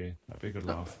next year. That'd be a good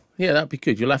laugh. Yeah, that'd be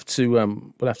good. You'll have to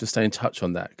we'll have to stay in touch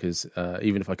on that, because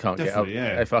even if I can't get up,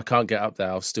 if I can't get up there,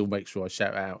 I'll still make sure I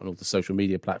shout out on all the social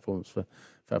media platforms for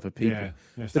other people.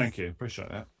 Yeah, thank you. Appreciate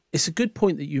that. It's a good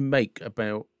point that you make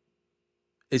about,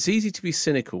 it's easy to be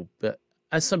cynical, but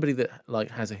as somebody that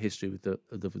has a history with the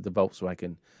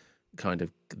Volkswagen kind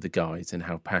of the guys and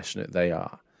how passionate they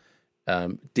are,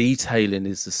 detailing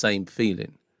is the same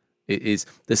feeling. There's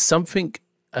something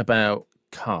about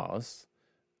cars,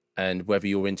 and whether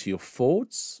you're into your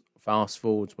Fords, fast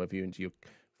Fords, whether you're into your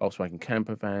Volkswagen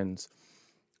camper vans,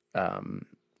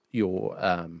 you've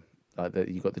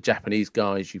got the Japanese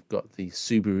guys, you've got the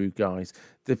Subaru guys.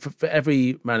 For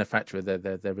every manufacturer,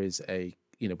 there is a,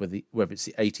 whether it's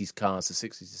the 80s cars, the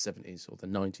 60s, the 70s, or the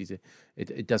 90s,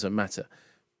 it doesn't matter.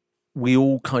 We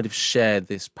all kind of share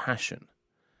this passion,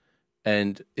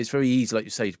 and it's very easy, like you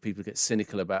say, people get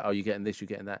cynical about, oh, you're getting this, you're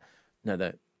getting that. No.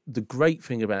 The great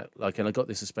thing about, and I got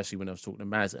this especially when I was talking to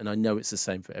Maz, and I know it's the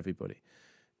same for everybody,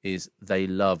 is they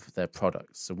love their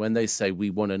products. So when they say we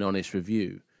want an honest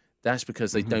review, that's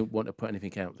because they don't want to put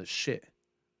anything out that's shit.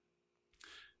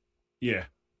 Yeah,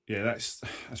 that's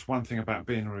one thing about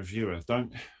being a reviewer.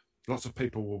 Lots of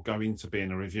people will go into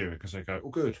being a reviewer because they go, "Oh,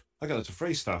 good, I got lots of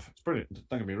free stuff. It's brilliant.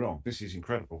 Don't get me wrong. This is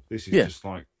incredible. This is just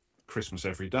like Christmas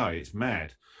every day. It's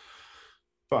mad."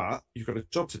 But you've got a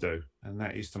job to do, and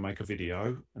that is to make a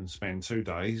video and spend 2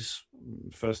 days.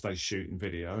 First day shooting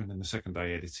video, and then the second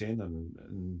day editing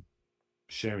and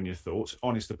sharing your thoughts,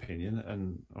 honest opinion,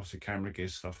 and obviously camera gear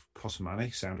stuff costs money,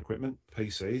 sound equipment,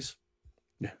 PCs.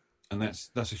 Yeah, and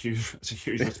that's a huge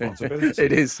responsibility.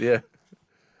 It is, yeah.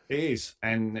 It is,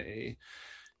 and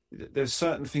there's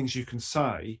certain things you can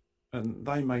say, and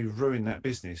they may ruin that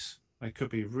business. They could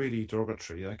be really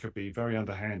derogatory. They could be very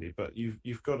underhanded. But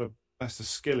you've got to. That's the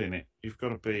skill in it. You've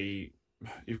got to.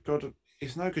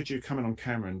 It's no good you coming on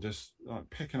camera and just like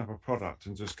picking up a product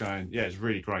and just going, "Yeah, it's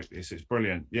really great. It's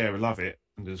brilliant. Yeah, we love it,"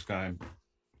 and just going,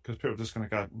 because people are just going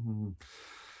to go,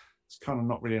 it's kind of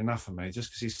not really enough for me just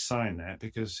because he's saying that,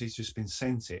 because he's just been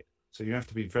sent it. So you have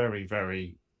to be very,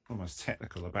 very almost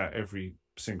technical about every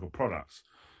single product.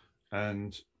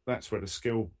 And that's where the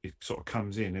skill it sort of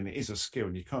comes in. And it is a skill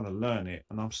and you kind of learn it.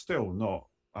 And I'm still not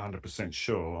 100%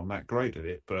 sure I'm that great at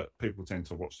it, but people tend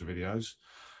to watch the videos.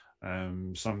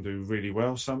 Some do really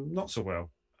well, some not so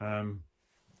well.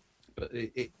 But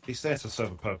it's there to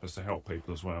serve a purpose, to help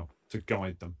people as well, to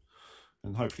guide them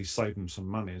and hopefully save them some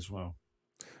money as well.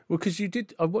 Well, because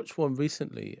I watched one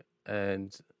recently,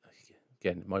 and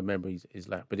again, my memory is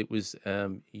lack, but it was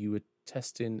you were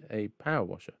testing a power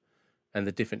washer and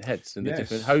the different heads and the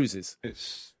different hoses.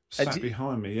 It's sat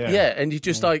behind me, yeah. Yeah, and you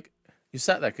just like, you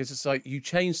sat there because it's like you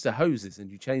changed the hoses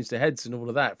and you changed the heads and all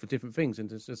of that for different things.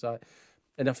 And it's just like,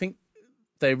 and I think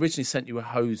they originally sent you a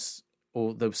hose,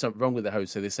 or there was something wrong with the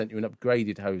hose, so they sent you an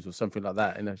upgraded hose or something like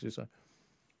that. And I was just like,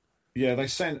 yeah, they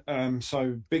sent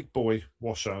so Big Boy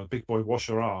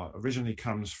Washer R originally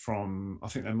comes from, I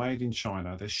think they're made in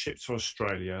China. They're shipped to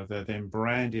Australia. They're then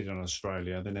branded in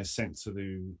Australia. Then they're sent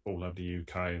to all over the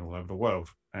UK and all over the world.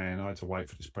 And I had to wait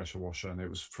for this pressure washer, and it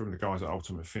was from the guys at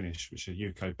Ultimate Finish, which are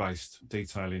UK-based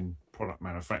detailing product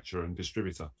manufacturer and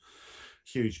distributor.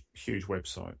 Huge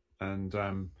website. And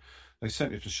they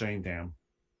sent this machine down.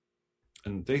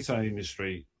 And the detailing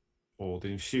industry, or the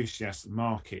enthusiast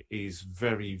market, is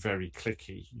very, very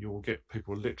clicky. You'll get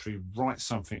people literally write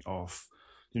something off.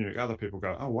 You know, other people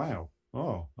go, oh, wow.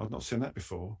 Oh, I've not seen that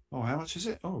before. Oh, how much is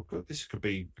it? Oh, good. This could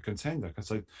be a contender, because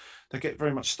they get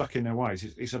very much stuck in their ways.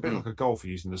 It's a bit like a golfer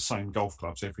using the same golf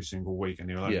clubs every single week, and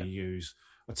he'll only use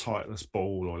a Titleist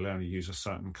ball, or he'll only use a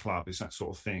certain club. It's that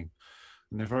sort of thing.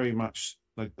 And they're very much,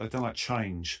 they don't like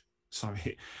change. So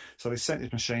they sent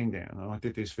this machine down, and I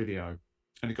did this video.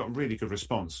 And it got a really good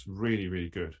response, really,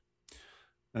 really good.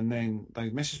 And then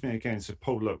they messaged me again and said,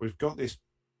 Paul, look, we've got this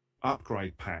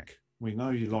upgrade pack. We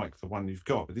know you like the one you've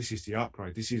got, but this is the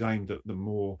upgrade. This is aimed at the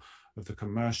more of the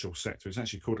commercial sector. It's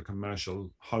actually called a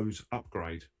commercial hose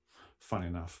upgrade, fun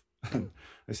enough. And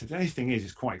they said, the only thing is,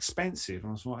 it's quite expensive. And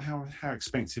I was like, how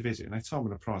expensive is it? And they told me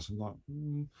the price. I'm like,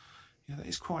 yeah, that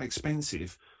is quite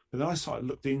expensive. But then I started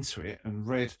looked into it and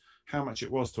read how much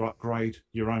it was to upgrade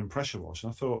your own pressure wash.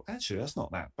 And I thought, actually, that's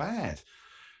not that bad.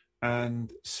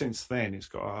 And since then, it's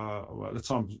got, at the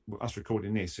time of us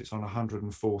recording this, it's on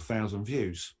 104,000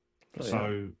 views. Oh,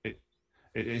 so yeah.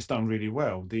 It's done really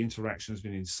well. The interaction has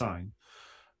been insane.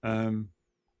 The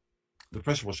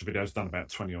pressure washer video has done about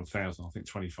 20-odd thousand, I think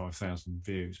 25,000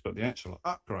 views. But the actual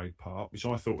upgrade part, which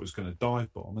I thought was going to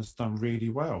dive bomb, has done really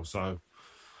well. So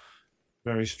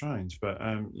very strange, but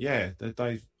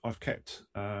I've kept,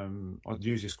 I've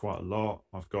used this quite a lot.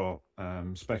 I've got,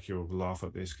 Specky will laugh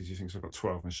at this because he thinks I've got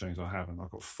 12 machines. I haven't.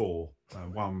 I've got 4,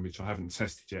 one which I haven't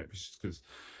tested yet, which is because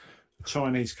a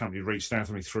Chinese company reached out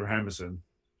to me through Amazon,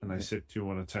 and they said, do you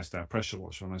want to test our pressure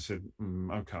washer? And I said,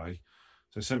 okay.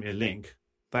 So they sent me a link.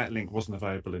 That link wasn't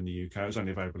available in the UK. It was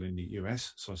only available in the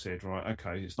US. So I said, right,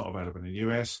 okay, it's not available in the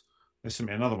US. They sent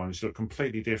me another one which looked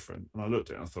completely different. And I looked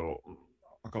at it and I thought,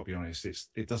 I've got to be honest,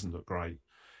 it doesn't look great.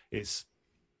 It's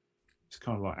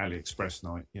kind of like AliExpress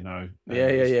night, you know.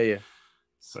 Yeah.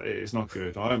 So it's not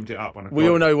good. I opened it up when we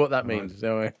all know what that means,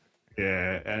 don't we?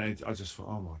 Yeah, and I just thought,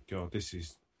 oh my God, this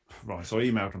is right. So I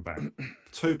emailed them back.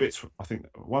 2 bits, I think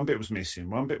one bit was missing,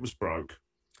 one bit was broke.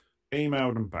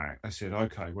 Emailed them back. They said,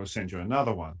 okay, we'll send you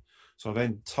another one. So I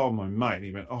then told my mate, and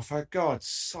he went, oh, for God's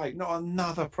sake, not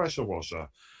another pressure washer.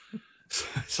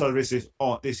 So there's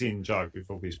this in joke with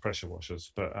all these pressure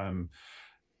washers, but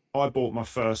I bought my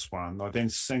first one. I then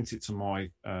sent it to my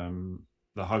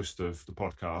the host of the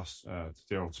podcast,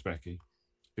 dear old Specky,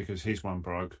 because his one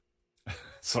broke.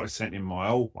 So I sent him my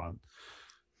old one.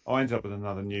 I ended up with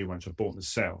another new one, which I bought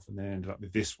myself, and then ended up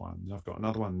with this one. And I've got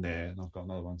another one there, and I've got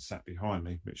another one sat behind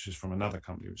me, which is from another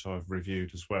company, which I've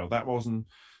reviewed as well. That one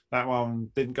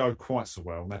didn't go quite so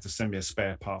well. They had to send me a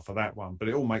spare part for that one, but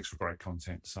it all makes for great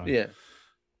content. So yeah,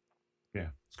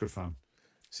 it's good fun.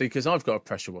 See, because I've got a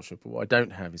pressure washer, but what I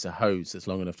don't have is a hose that's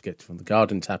long enough to get from the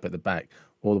garden tap at the back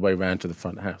all the way round to the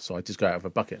front house. So I just go out of a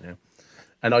bucket now.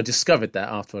 And I discovered that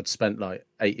after I'd spent like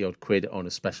 80-odd quid on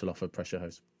a special offer pressure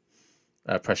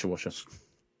washer.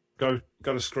 Go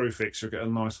to Screwfix. You'll get a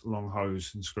nice long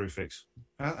hose and Screwfix.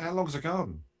 How long is a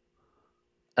garden?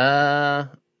 I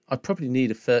probably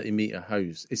need a 30-metre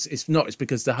hose. It's not. It's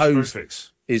because the hose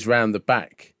is round the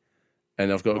back,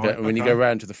 and I've got to go when you go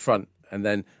round to the front, and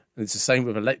then it's the same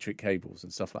with electric cables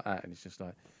and stuff like that. And it's just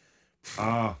like, you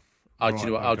know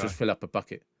what? I'll just fill up a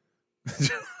bucket.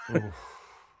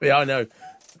 Yeah, I know.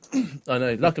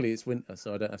 Luckily, it's winter,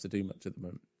 so I don't have to do much at the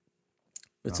moment.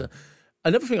 But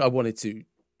another thing I wanted to,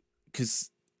 because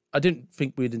I didn't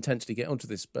think we'd intentionally get onto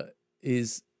this, but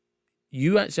is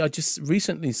you actually? I just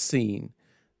recently seen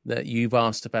that you've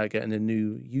asked about getting a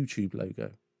new YouTube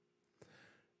logo.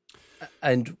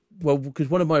 And well, because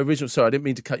one of my original, sorry, I didn't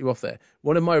mean to cut you off there.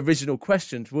 One of my original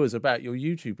questions was about your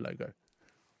YouTube logo.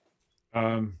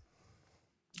 Well,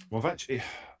 I've actually,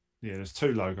 yeah, there's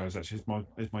two logos actually.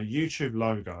 It's my YouTube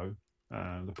logo,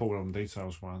 the Paul on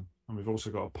Details one, and we've also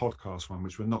got a podcast one,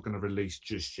 which we're not going to release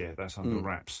just yet. That's under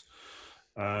wraps.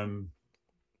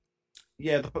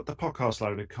 Yeah, the podcast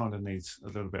logo kind of needs a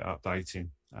little bit updating.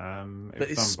 But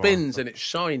it spins and it's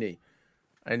shiny,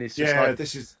 and it's just like...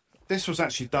 This was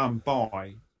actually done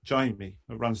by Jamie,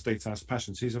 that runs Details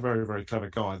Passions. He's a very, very clever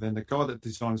guy. Then the guy that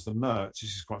designs the merch,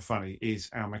 this is quite funny, is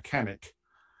our mechanic.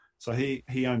 So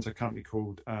he owns a company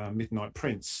called Midnight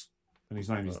Prince, and his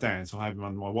name is Dan. So I have him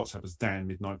on my WhatsApp as Dan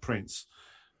Midnight Prince,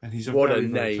 and he's a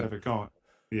very clever guy.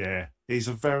 Yeah, he's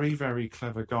a very, very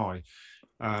clever guy.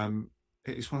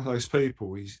 It's one of those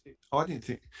people. I didn't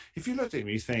think, if you looked at him,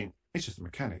 you think he's just a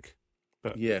mechanic,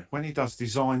 but when he does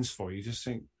designs for you, you just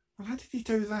think, well, how did he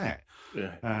do that?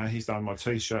 Yeah. He's done my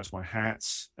t-shirts, my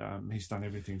hats. He's done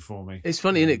everything for me. It's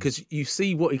funny, isn't it? Because you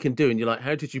see what he can do, and you're like,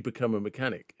 how did you become a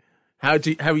mechanic? How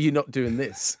are you not doing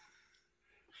this?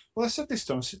 Well, I said this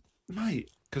to him. I said,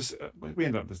 mate, because we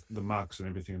ended up with the mugs and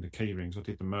everything and the key rings. I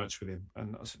did the merch with him,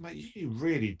 and I said, mate, you're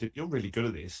really good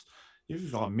at this.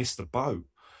 You've like missed the boat.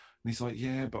 And he's like,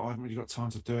 yeah, but I haven't really got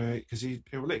time to do it, because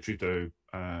he'll literally do,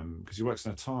 because he works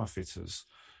in a tyre fitters,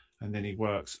 and then he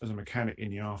works as a mechanic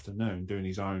in the afternoon doing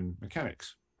his own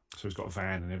mechanics. So he's got a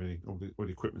van and everything, all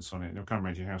the equipment's on it, and he'll come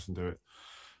around your house and do it.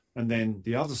 And then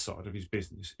the other side of his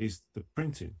business is the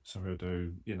printing. So he'll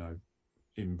do,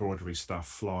 embroidery stuff,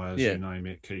 flyers, you name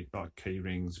it, key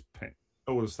rings,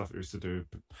 all the stuff it was to do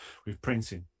with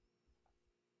printing.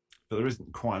 But there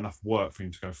isn't quite enough work for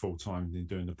him to go full time in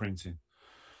doing the printing.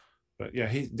 But yeah,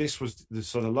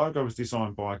 so the logo was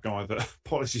designed by a guy that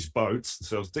polishes boats and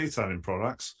sells detailing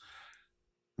products,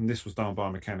 and this was done by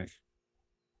a mechanic.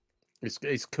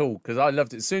 It's cool because I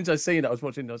loved it. As soon as I seen it, I was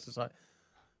watching it, I was just like,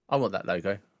 I want that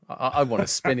logo. I want a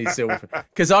spinny silver,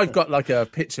 because I've got like a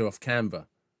picture off Canva,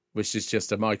 which is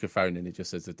just a microphone and it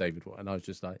just says the David Watt. And I was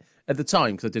just like, at the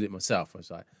time, because I did it myself, I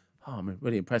was like, oh, I'm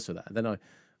really impressed with that. And then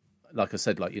like I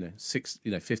said,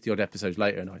 50 odd episodes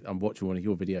later, and I'm watching one of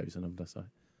your videos, and I'm just like,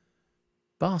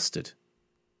 bastard.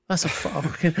 That's a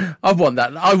fucking... I want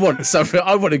that. I want something.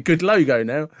 I want a good logo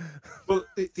now. Well,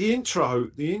 the intro,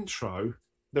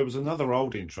 there was another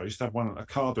old intro. I used to have a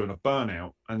car doing a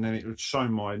burnout, and then it would show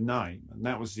my name, and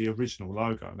that was the original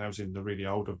logo. And that was in the really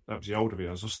older. That was the older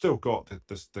videos. I've still got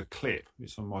the clip.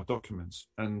 It's on my documents,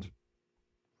 and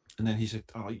then he said,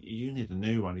 "Oh, you need a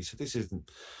new one." He said, "This isn't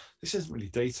really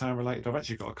detail related. I've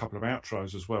actually got a couple of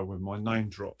outros as well, where my name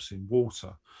drops in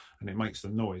water, and it makes the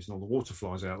noise, and all the water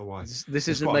flies out of the way." This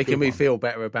isn't making me feel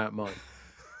better about mine.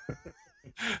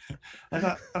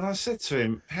 and I said to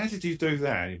him, "How did you do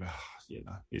that?"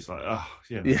 He's like,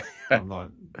 Yeah. I'm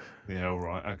like, yeah, all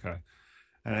right, okay.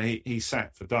 And he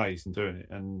sat for days and doing it,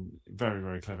 and very,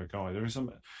 very clever guy.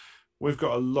 We've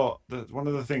got a lot. One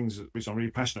of the things which I'm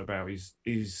really passionate about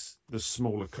is the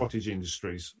smaller cottage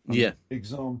industries.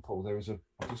 Example,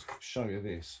 I'll just show you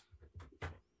this.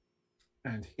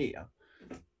 And here,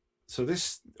 so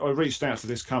I reached out to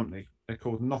this company. They're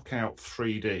called Knockout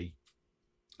 3D,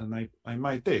 and they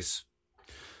made this.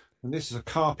 And this is a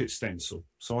carpet stencil.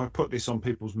 So I put this on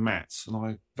people's mats, and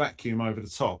I vacuum over the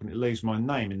top, and it leaves my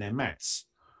name in their mats.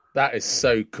 That is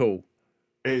so cool.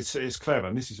 It's clever,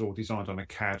 and this is all designed on a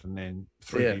CAD and then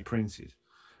 3D printed.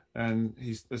 And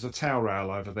there's a towel rail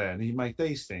over there, and he made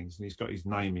these things, and he's got his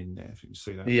name in there, if you can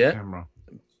see that on the camera.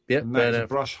 Yep. And that's a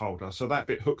brush holder. So that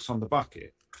bit hooks on the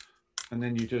bucket, and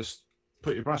then you just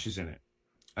put your brushes in it.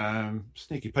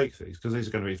 Sneaky peek these, because these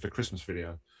are going to be for the Christmas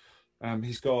video.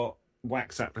 He's got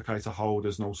wax applicator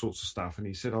holders and all sorts of stuff, and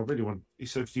he said, he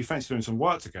said, do you fancy doing some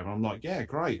work together? I'm like, yeah,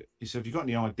 great. He said, have you got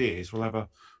any ideas? We'll have a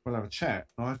chat.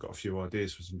 And I've got a few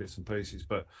ideas for some bits and pieces,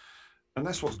 and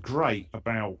that's what's great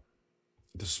about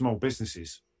the small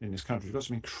businesses in this country. We've got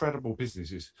some incredible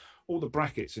businesses. All the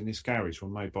brackets in this garage were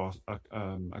made by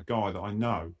a guy that I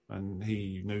know, and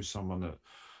he knew someone that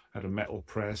had a metal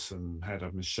press and had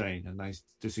a machine, and they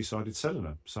just decided selling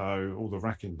them. So all the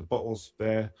racking, the bottles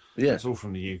there, it's all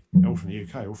from the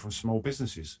UK, all from small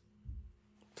businesses.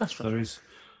 That's right.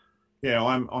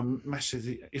 I'm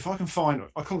massively. If I can find,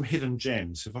 I call them hidden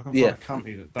gems. If I can find a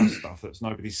company that does stuff that's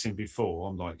nobody's seen before,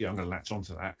 I'm like, I'm going to latch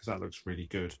onto that because that looks really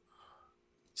good.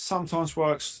 Sometimes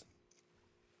works.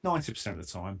 90% of the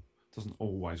time, doesn't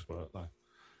always work though.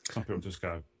 Some people just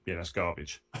go, that's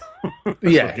garbage.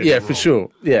 Yeah, for sure.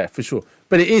 Yeah, for sure.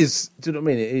 But it is, do you know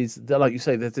what I mean? It is, like you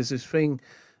say, there's this thing,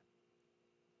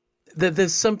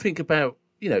 there's something about,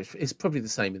 it's probably the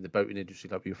same in the boating industry,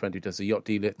 like your friend who does the yacht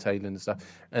detailing and stuff,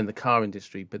 and the car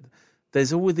industry, but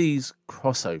there's all these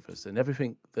crossovers, and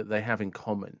everything that they have in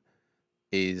common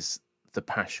is the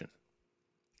passion.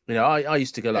 I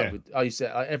used to go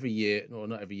every year, or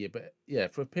not every year, but yeah,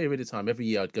 for a period of time, every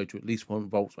year I'd go to at least one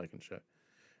Volkswagen show.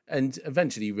 And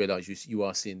eventually you realise you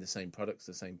are seeing the same products,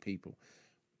 the same people,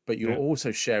 but you're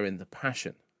also sharing the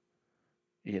passion,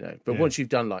 But once you've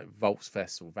done like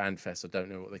Volksfest or VanFest, I don't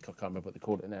know what I can't remember what they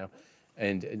call it now,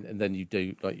 and then you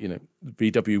do like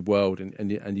VW World,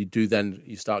 and you do, then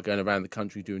you start going around the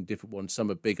country doing different ones. Some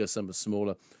are bigger, some are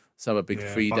smaller, some are big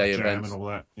 3-day events and all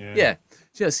that.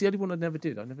 So it's the only one I never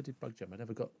did. I never did Bug Jam. I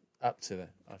never got up to there.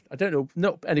 I don't know,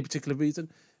 not any particular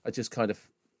reason. I just kind of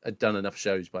had done enough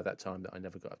shows by that time that I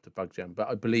never got up to Bug Jam. But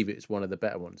I believe it's one of the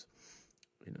better ones.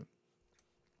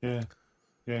 Yeah.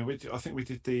 I think we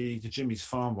did the Jimmy's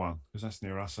Farm one, because that's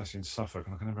near us. That's in Suffolk,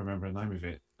 and I can never remember the name of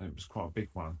it. It was quite a big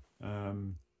one.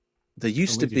 There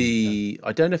used to be.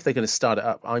 I don't know if they're going to start it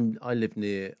up. I live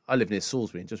near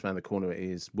Salisbury, and just around the corner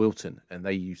is Wilton, and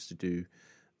they used to do,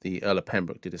 the Earl of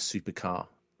Pembroke did a supercar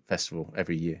festival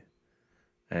every year,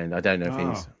 and I don't know if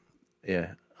he's.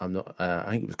 Yeah, I'm not.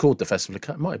 I think it was called the Festival of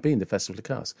Cars. It might have been the Festival of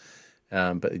Cars,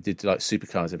 but it did like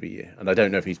supercars every year, and I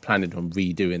don't know if he's planning on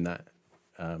redoing that,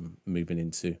 moving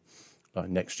into like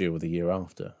next year or the year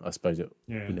after. I suppose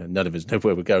none of us know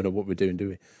where we're going or what we're doing, do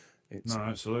we? No,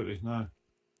 absolutely no.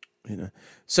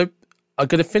 So I'm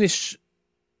going to finish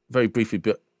very briefly,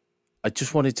 but I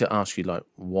just wanted to ask you like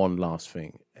one last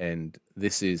thing, and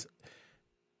this is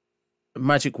a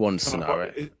magic wand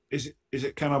scenario. Is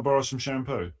it? Can I borrow some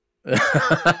shampoo?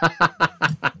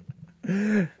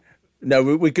 No,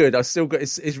 we're good. I still got.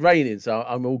 It's raining, so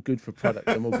I'm all good for products.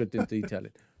 I'm all good in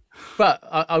detailing. But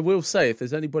I will say, if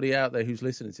there's anybody out there who's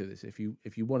listening to this, if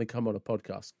you want to come on a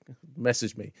podcast,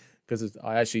 message me, because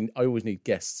I always need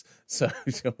guests. So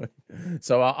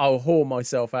I'll whore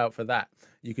myself out for that.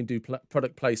 You can do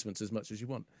product placements as much as you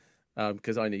want,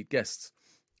 because I need guests.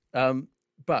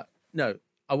 But no,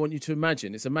 I want you to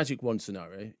imagine it's a magic wand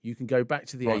scenario. You can go back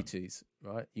to the 80s,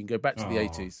 right? You can go back to the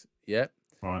 80s. Yeah.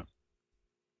 Right.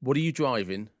 What are you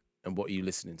driving and what are you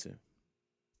listening to?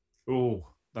 Oh,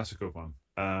 that's a good one.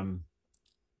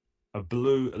 A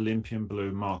blue Olympian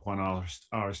blue Mark 1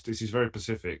 RS. This is very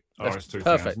Pacific. RS 2000,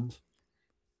 perfect.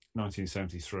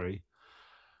 1973,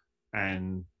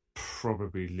 and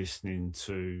probably listening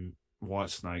to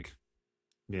Whitesnake.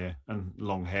 Yeah, and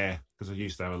long hair, because I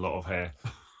used to have a lot of hair.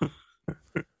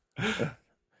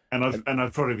 and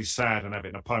I'd probably be sad and have it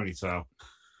in a ponytail.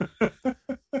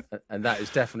 And that is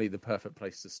definitely the perfect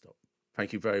place to stop.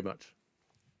 Thank you very much.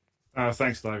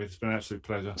 Thanks, David. It's been an absolute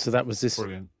pleasure. So that was this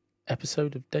Brilliant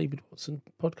episode of David Watson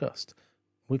Podcast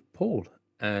with Paul,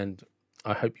 and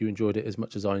I hope you enjoyed it as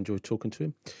much as I enjoyed talking to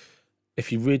him.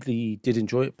 If you really did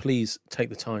enjoy it, please take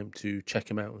the time to check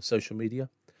him out on social media,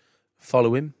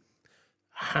 follow him,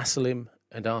 hassle him,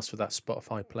 and ask for that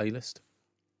Spotify playlist.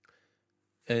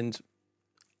 And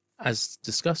as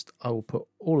discussed, I will put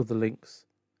all of the links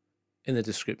in the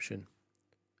description,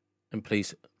 and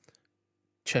please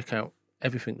check out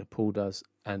everything that Paul does,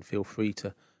 and feel free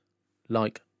to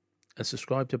like and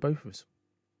subscribe to both of us.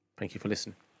 Thank you for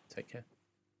listening. Take care.